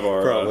 it's kind of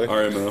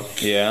our MO.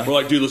 Yeah, we're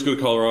like, dude, let's go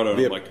to Colorado.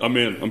 And I'm like, I'm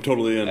in. I'm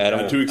totally in.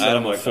 Adam, 2 weeks.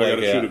 I'm like, I got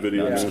to shoot a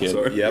video. No,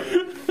 sorry. Yep.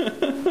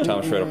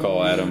 Thomas Fred will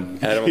call Adam.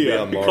 Adam will be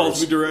on Mars. He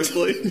calls me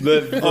directly.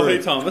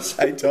 Hey, Thomas.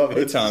 Hey, Thomas.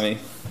 Hey, Tommy.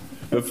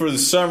 But for the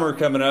summer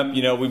coming up,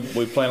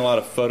 we plan a lot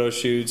of photo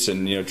shoots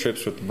and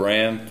trips with the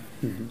brand.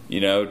 To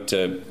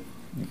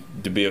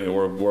be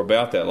we're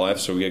about that life,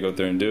 so we got to go out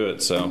there and do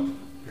it. So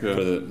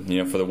for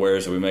the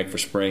wares that we make for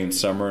spring and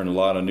summer, and a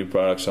lot of new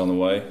products on the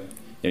way,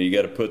 you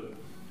got to put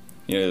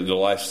the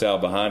lifestyle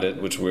behind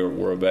it, which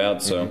we're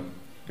about. So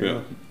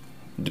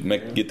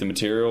get the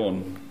material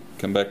and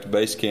come back to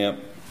base camp.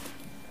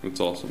 That's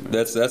awesome, man.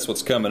 That's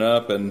what's coming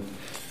up, and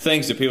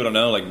things that people don't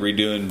know, like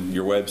redoing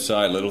your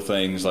website, little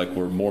things like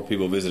where more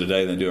people visit a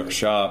day than do our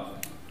shop.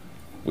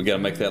 We got to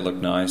make that look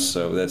nice.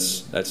 So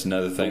that's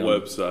another thing. The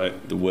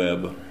website, the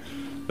web.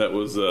 That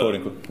was quote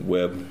unquote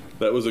web.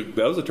 That was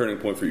a turning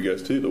point for you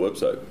guys too. The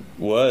website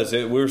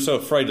we were so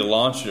afraid to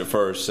launch it at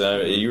first.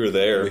 You were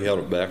there. We held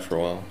it back for a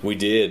while. We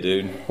did,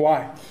 dude.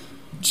 Why?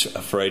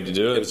 Afraid to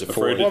do it. It was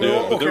afraid to do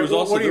it. But there was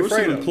also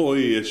some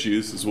employee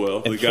issues as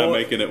well. The guy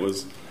making it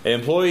was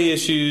employee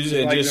issues,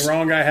 and like just the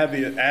wrong guy had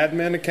the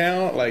admin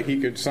account, like he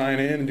could sign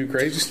in and do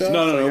crazy stuff.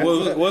 No.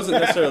 It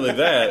wasn't necessarily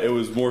that. It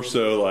was more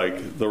so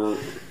like the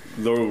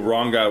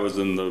wrong guy was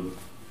in the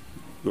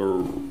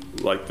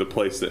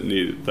place that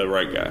needed the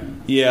right guy.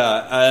 Yeah,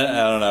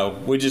 I don't know.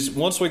 We just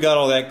once we got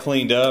all that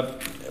cleaned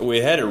up,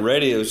 we had it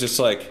ready. It was just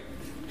like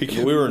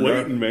we were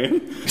waiting,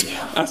 man.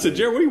 I said,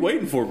 Jared, what are you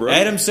waiting for, bro?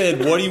 Adam said,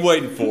 "What are you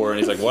waiting for?" And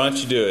he's like, "Why don't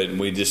you do it?" And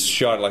we just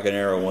shot it like an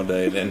arrow one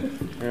day. And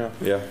then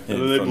and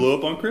then they blew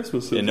up on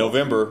Christmas in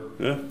November.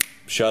 Yeah,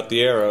 shot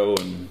the arrow,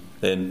 and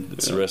then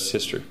it's the rest is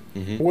history.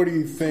 Mm-hmm. What do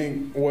you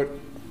think?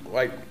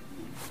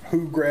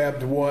 Who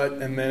grabbed what,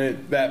 and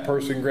then that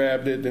person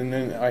grabbed it, and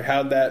then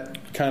how'd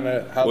that kind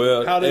of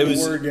how did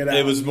the word get out?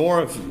 It was more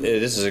of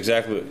this is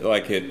exactly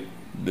like it.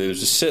 It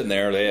was just sitting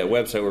there. They had a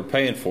website. We were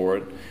paying for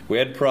it. We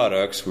had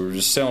products. We were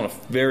just selling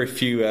a very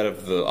few out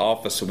of the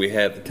office that we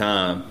had at the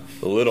time.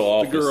 The little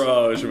office, the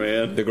garage,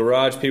 man. The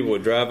garage people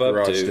would drive up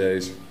garage to.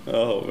 Days.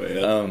 Oh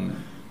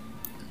man.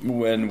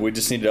 When we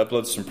just needed to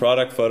upload some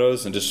product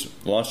photos and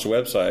just launch the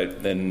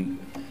website, and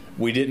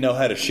we didn't know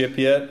how to ship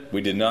yet.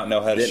 We did not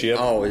know how to ship.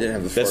 Oh, we didn't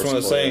have the That's first one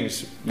of those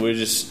things. We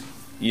just,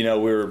 we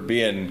were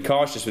being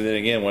cautious, but then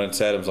again, when it's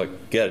Adam's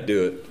like, got to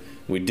do it.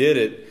 We did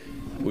it.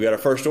 We got our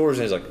first orders,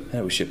 and he's like, "How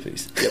do we ship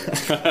these?"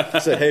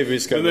 Yep. Said, "Hey, we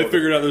just got." And they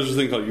figured out there's a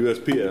thing called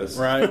USPS,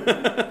 right?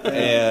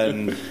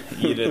 And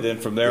then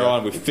from there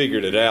on, we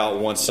figured it out.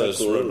 Once those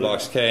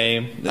roadblocks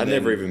came, I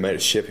never even made a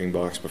shipping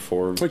box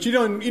before. But you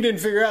didn't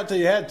figure out till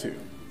you had to.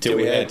 Till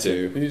we had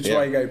to. That's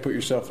why you got to put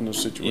yourself in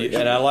those situations.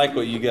 And I like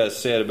what you guys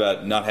said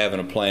about not having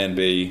a plan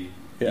B,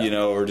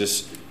 or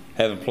just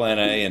having plan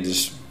A and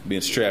just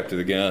being strapped to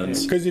the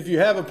guns. Because if you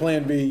have a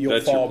plan B,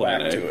 you'll fall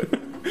back to it.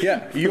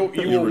 Yeah, you will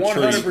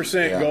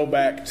 100% go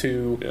back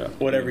to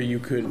whatever you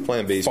could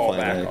plan B's fall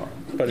plan back A. on.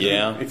 But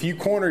if you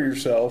corner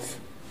yourself,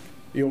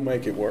 you'll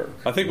make it work.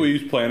 I think we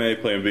use plan A,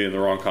 plan B in the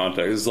wrong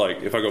context. It's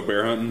like if I go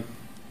bear hunting,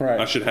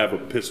 I should have a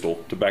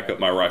pistol to back up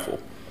my rifle.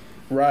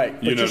 Right,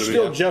 but you're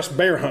still just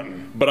bear hunting.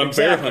 But I'm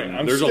bear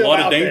hunting. There's a lot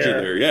of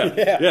danger there.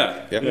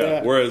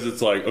 Yeah. Whereas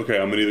it's like, okay,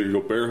 I'm gonna either go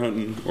bear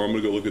hunting or I'm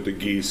gonna go look at the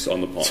geese on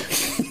the pond.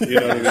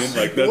 You know what I mean?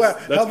 Like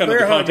that's kind of the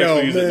context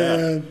we use it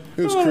now.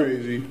 It was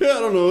crazy. Yeah,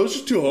 I don't know. It's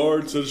just too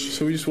hard. So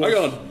we just watched.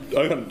 I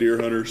got a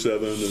Deer Hunter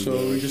 7. And,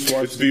 so we just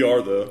watched. It's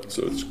VR though,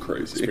 so it's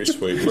crazy. It's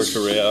pretty sweet.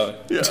 Virtual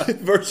reality. Yeah,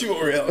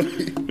 virtual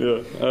reality.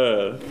 Yeah,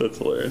 that's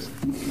hilarious.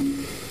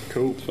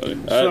 Cool. Funny.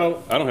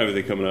 So I don't have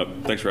anything coming up.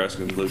 Thanks for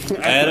asking, Luke.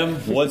 Adam,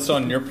 what's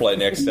on your plate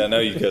next? I know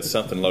you've got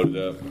something loaded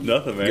up.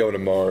 Nothing, man. Go to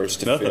Mars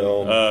to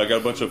film. I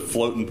got a bunch of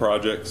floating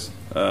projects.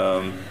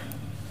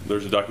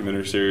 There's a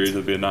documentary series.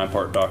 It'll be a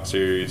 9-part doc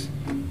series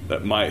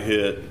that might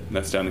hit. And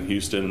that's down in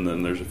Houston, and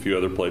then there's a few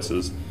other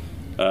places.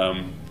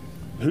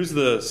 Who's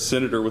the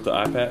senator with the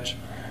eye patch?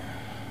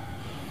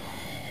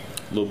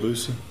 Lil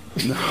Boosie?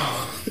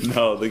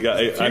 No, the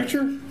guy.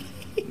 Future?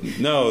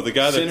 No, the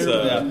guy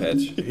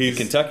that's he's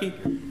Kentucky.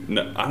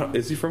 No,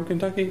 is he from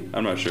Kentucky?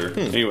 I'm not sure.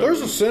 Anyway,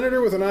 there's a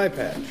senator with an eye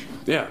patch.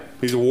 Yeah,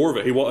 he's a war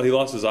vet. He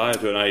lost his eye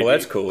to an IED. Well,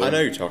 that's cool. I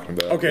know you're talking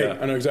about. Okay,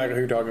 I know exactly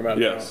who you're talking about.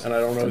 Yes, now, and I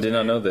don't know. I did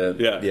not know that.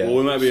 Yeah. Well,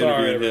 we might be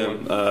interviewing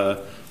him.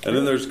 And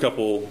then there's a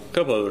couple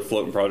other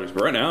floating projects.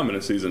 But right now, I'm in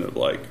a season of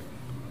waiting.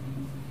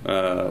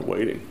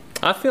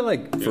 I feel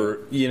like for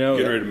getting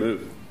ready to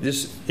move.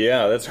 That's a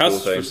cool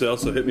houses thing. For sale.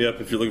 So hit me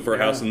up if you're looking for a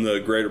house in the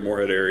greater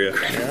Moorhead area.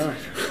 Yeah.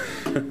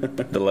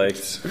 The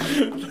lakes.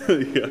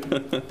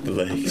 The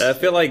lakes. I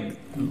feel like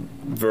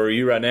for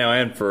you right now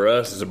and for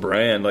us as a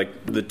brand,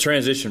 like the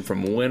transition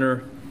from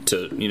winter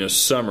to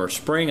summer,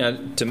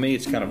 spring. To me,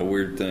 it's kind of a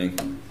weird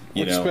thing.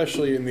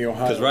 Especially in the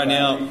Ohio. Because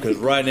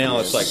right now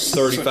it's like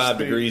 35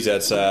 degrees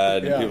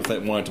outside, and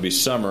people want it to be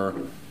summer.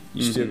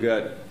 You still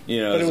got.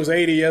 But it was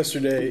 80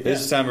 yesterday.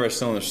 This is the time everybody's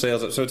selling their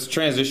sales. So it's a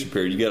transition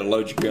period. You got to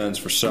load your guns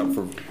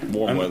for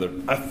warm weather.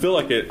 I feel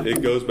like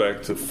it goes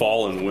back to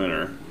fall and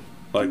winter.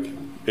 Like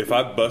if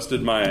I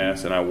busted my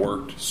ass and I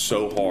worked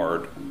so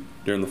hard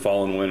during the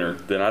fall and winter,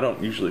 then I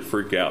don't usually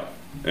freak out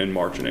in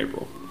March and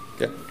April.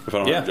 Yeah. If I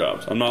don't have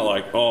jobs, I'm not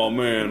like, oh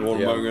man,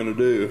 what am I going to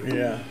do?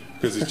 Yeah.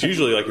 Because it's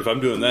usually like if I'm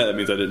doing that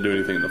means I didn't do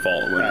anything in the fall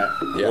and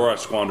winter, or I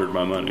squandered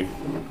my money.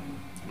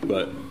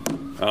 But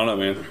I don't know,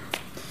 man.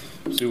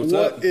 See what's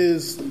up. What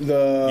is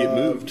the get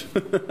moved?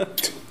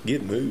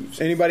 Get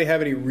moved. Anybody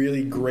have any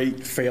really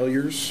great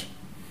failures?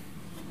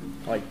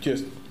 Like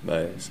just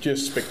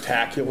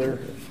spectacular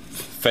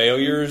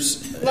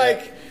failures.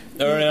 Like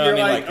you're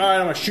like, all right,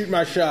 I'm gonna shoot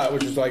my shot,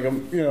 which is like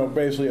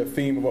basically a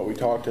theme of what we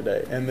talked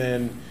today, and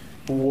then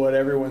what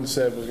everyone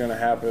said was going to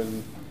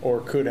happen or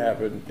could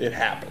happen, it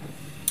happened,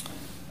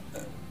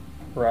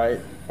 right?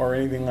 Or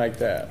anything like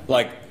that.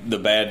 Like the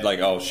bad, like,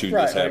 oh shoot,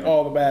 right? This happened. Like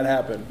all the bad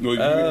happened.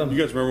 Well, you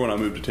guys remember when I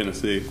moved to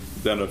Tennessee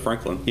down to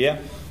Franklin? Yeah,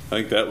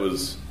 I think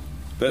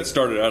that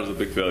started out as a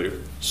big failure.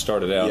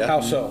 Started out. Yeah.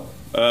 How so?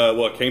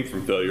 Well, it came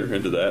from failure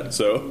into that.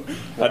 So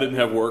I didn't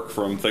have work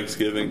from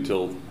Thanksgiving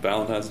till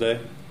Valentine's Day.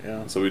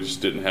 Yeah. So we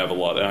just didn't have a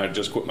lot. And I had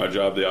just quit my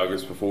job the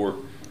August before.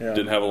 Yeah.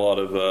 Didn't have a lot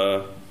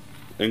of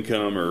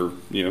income or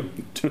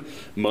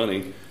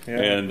money. Yeah.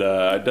 And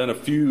I'd done a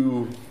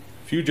few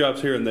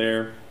jobs here and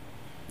there.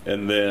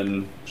 And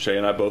then Shay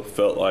and I both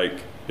felt like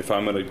if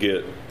I'm going to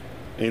get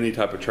any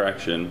type of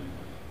traction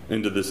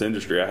into this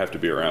industry, I have to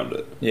be around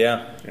it.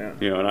 Yeah.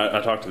 And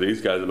I talked to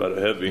these guys about it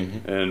heavy,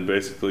 and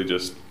basically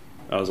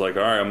I was like,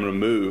 all right, I'm going to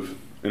move.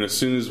 And as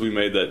soon as we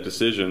made that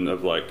decision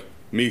of like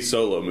me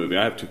solo moving,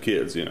 I have 2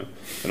 kids, and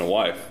a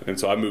wife, and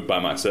so I moved by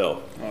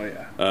myself. Oh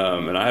yeah.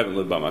 And I haven't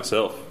lived by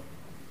myself.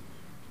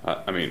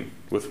 I mean,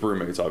 with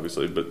roommates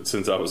obviously, but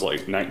since I was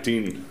like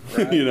 19,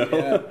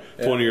 Right.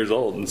 20 years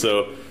old, and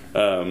so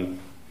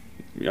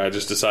I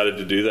just decided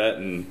to do that.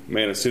 And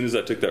man, as soon as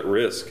I took that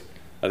risk,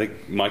 I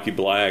think Mikey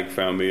Blag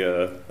found me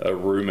a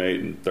roommate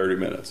in 30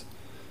 minutes.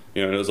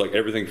 And it was like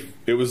everything.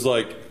 It was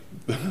like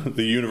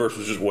the universe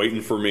was just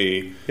waiting for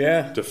me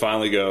to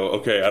finally go,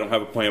 okay, I don't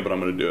have a plan, but I'm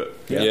going to do it.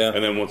 Yeah.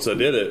 And then once I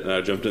did it, and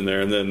I jumped in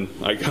there, and then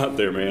I got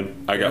there,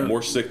 man. I got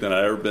more sick than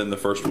I'd ever been the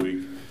first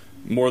week.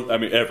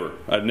 Ever.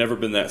 I'd never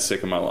been that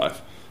sick in my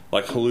life.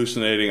 Like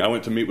hallucinating. I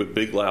went to meet with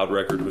Big Loud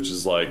Records, which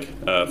is like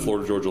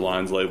Florida Georgia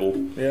Line's label.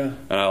 Yeah.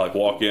 And I like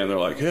walk in, they're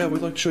like, yeah,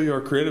 we'd like to show you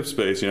our creative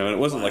space, And it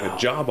wasn't like a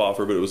job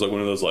offer, but it was like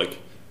one of those like,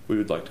 we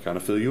would like to kind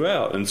of fill you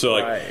out. And so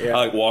like I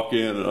like walk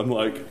in and I'm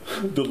like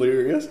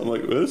delirious. I'm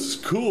like, this is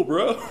cool,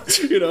 bro.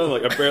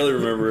 Like I barely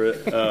remember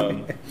it.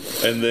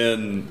 And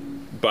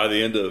then by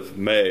the end of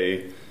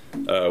May,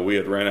 we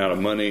had ran out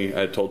of money. I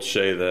had told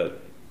Shay that,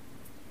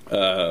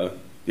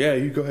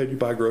 you go ahead, you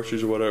buy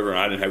groceries or whatever. And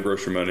I didn't have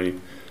grocery money.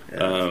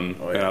 And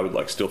I would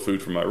like steal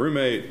food from my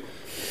roommate.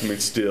 I mean,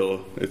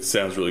 still, it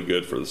sounds really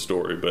good for the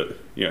story, but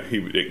he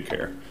didn't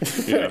care.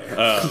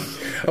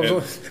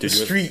 The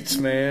streets,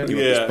 man.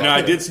 Yeah, no,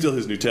 I did steal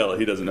his Nutella.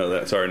 He doesn't know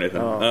that. Sorry,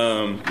 Nathan.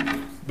 Oh.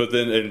 But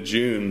then in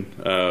June,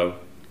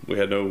 we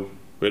had no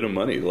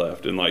money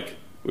left, and like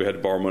we had to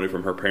borrow money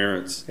from her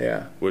parents.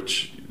 Yeah,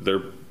 which they're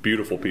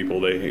beautiful people.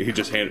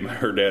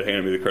 Her dad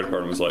handed me the credit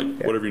card and was like,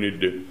 "Whatever you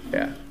need to do."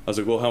 Yeah, I was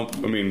like, "Well,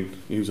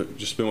 he was like,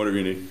 just spend whatever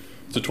you need."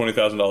 It's a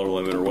 $20,000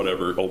 limit or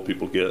whatever old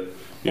people get,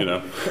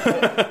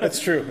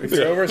 That's true. If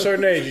you're over a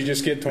certain age, you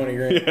just get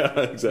 $20,000. Yeah,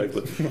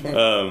 exactly.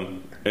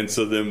 And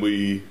so then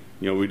we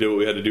did what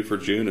we had to do for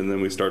June, and then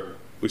we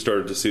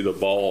started to see the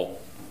ball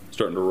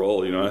starting to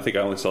roll. I think I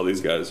only saw these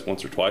guys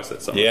once or twice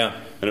that summer. Yeah.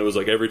 And it was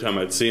like every time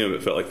I'd see them,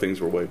 it felt like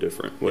things were way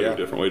different, way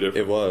different.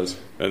 It was.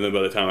 And then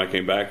by the time I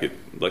came back,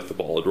 the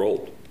ball had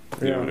rolled.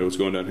 And it was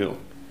going downhill.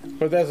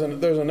 But there's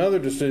another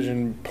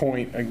decision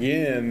point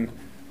again.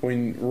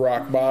 When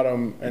rock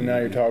bottom, and now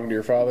you're talking to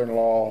your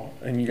father-in-law,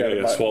 and you got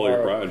to swallow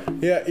your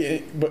pride. Yeah,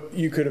 but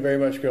you could have very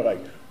much go like,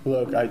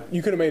 look,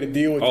 you could have made a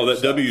deal with. Oh,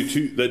 yourself.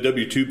 that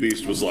W2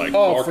 beast was like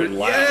barking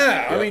loud.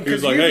 Yeah, I mean,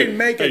 because like, you can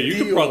make a deal.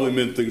 You could probably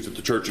mend things at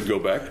the church and go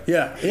back.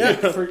 Yeah.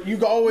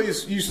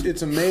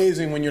 It's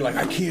amazing when you're like,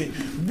 I can't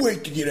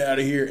wait to get out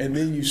of here, and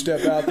then you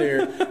step out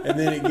there, and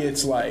then it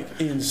gets like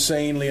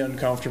insanely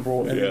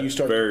uncomfortable, and then you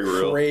start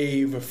to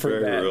crave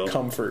for that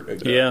comfort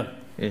again.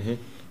 Yeah. Mm-hmm.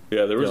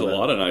 Yeah, there was a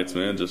lot of nights,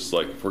 man, just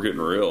like, if we're getting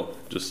real,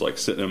 just like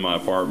sitting in my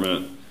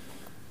apartment.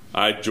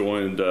 I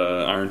joined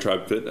Iron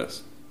Tribe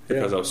Fitness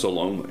because I was so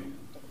lonely.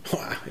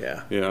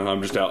 Yeah.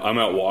 I'm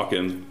out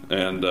walking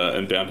and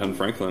in downtown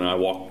Franklin, and I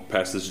walk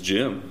past this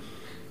gym,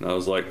 and I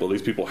was like, well,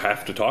 these people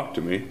have to talk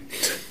to me.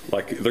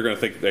 Like, they're going to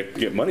think they can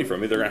get money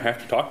from me. They're going to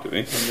have to talk to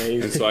me.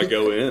 Amazing. And so I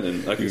go in,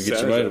 and like, you get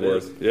your money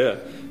worth. Yeah.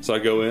 So I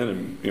go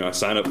in, and I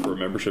sign up for a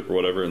membership or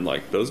whatever, and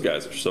like, those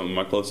guys are some of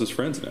my closest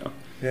friends now.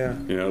 Yeah.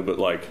 But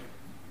like,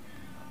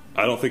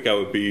 I don't think I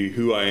would be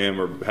who I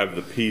am or have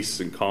the peace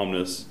and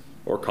calmness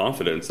or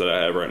confidence that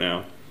I have right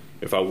now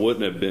if I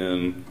wouldn't have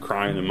been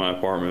crying in my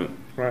apartment,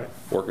 right,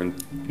 working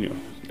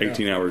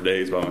 18-hour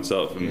days by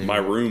myself. And my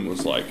room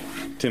was like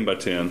 10 by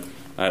 10.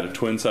 I had a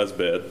twin size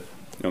bed.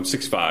 I'm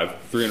 6'5",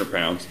 300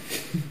 pounds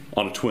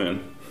on a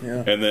twin.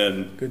 Yeah. And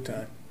then good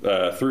time.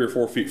 3 or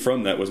 4 feet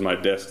from that was my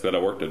desk that I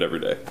worked at every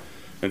day.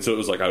 And so it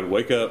was like I would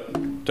wake up,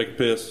 take a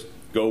piss,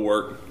 go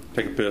work,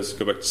 take a piss,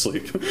 go back to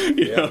sleep.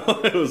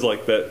 It was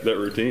like that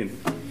routine.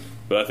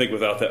 But I think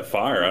without that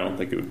fire, I don't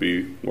think it would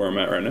be where I'm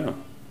at right now.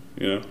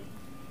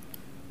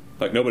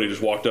 Like nobody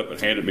just walked up and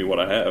handed me what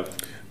I have.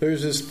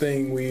 There's this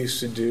thing we used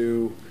to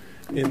do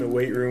in the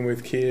weight room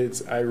with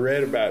kids. I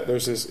read about it.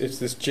 It's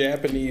this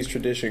Japanese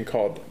tradition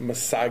called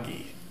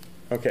masagi.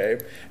 Okay?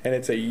 And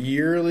it's a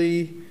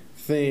yearly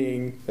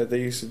thing that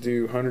they used to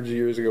do hundreds of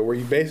years ago where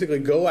you basically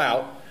go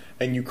out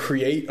and you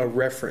create a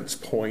reference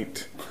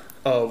point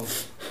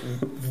of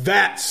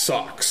that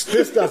sucks.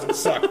 This doesn't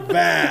suck.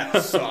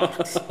 That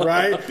sucks.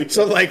 Right?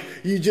 So, like,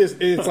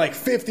 it's like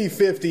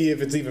 50-50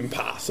 if it's even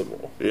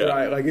possible. Yeah.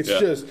 Right? Like, it's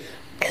just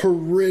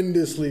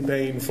horrendously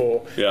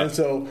painful. Yeah. And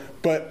so,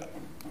 but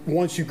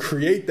once you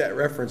create that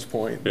reference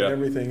point, then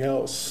everything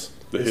else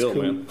The is hill,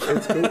 cool. man.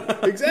 It's cool.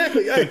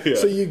 Exactly. Yeah. Yeah.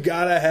 So you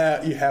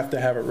have to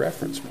have a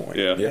reference point.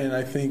 Yeah. And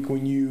I think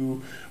when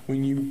you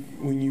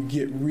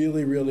get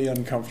really, really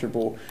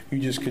uncomfortable, you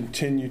just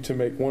continue to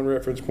make one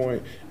reference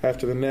point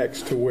after the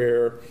next to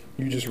where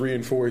you just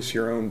reinforce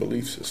your own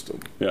belief system.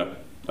 Yeah.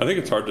 I think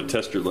it's hard to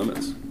test your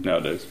limits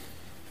nowadays.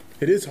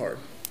 It is hard.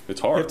 It's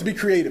hard. You have to be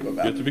creative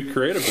about You have it. to be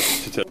creative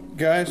to test.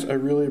 Guys, I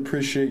really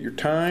appreciate your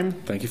time.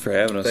 Thank you for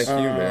having us. Thank you,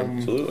 man.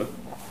 Absolutely.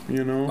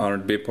 You know,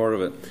 Honored to be a part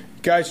of it.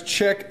 guys,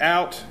 check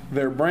out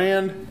their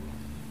brand.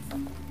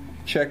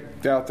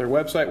 Check out their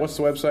website. What's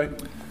the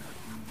website?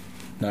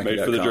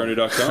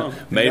 MadeForTheJourney.com.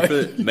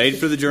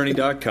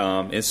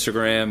 MadeForTheJourney.com.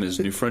 Instagram is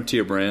New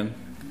Frontier Brand.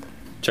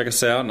 Check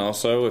us out, and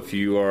also if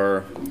you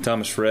are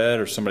Thomas Fred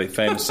or somebody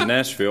famous in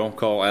Nashville,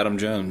 call Adam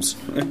Jones.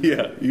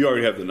 Yeah, you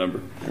already have the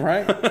number.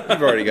 Right?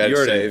 You've already got You it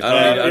already- saved.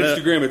 I don't-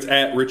 Instagram, it's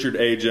at Richard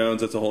A.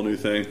 Jones. That's a whole new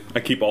thing.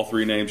 I keep all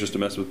 3 names just to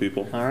mess with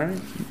people. All right.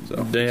 So,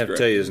 Didn't have to it's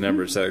tell great. you his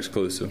number. It's that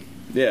exclusive.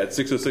 Yeah, it's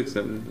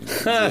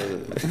 606.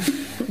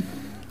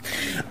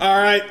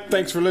 All right.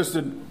 Thanks for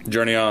listening.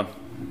 Journey on.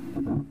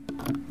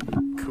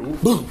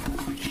 All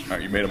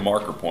right, you made a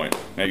marker point.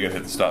 Now you got to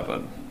hit the stop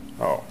button.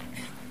 Oh.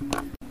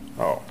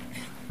 Oh.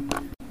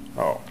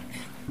 Oh.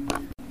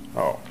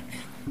 Oh.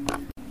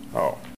 Oh.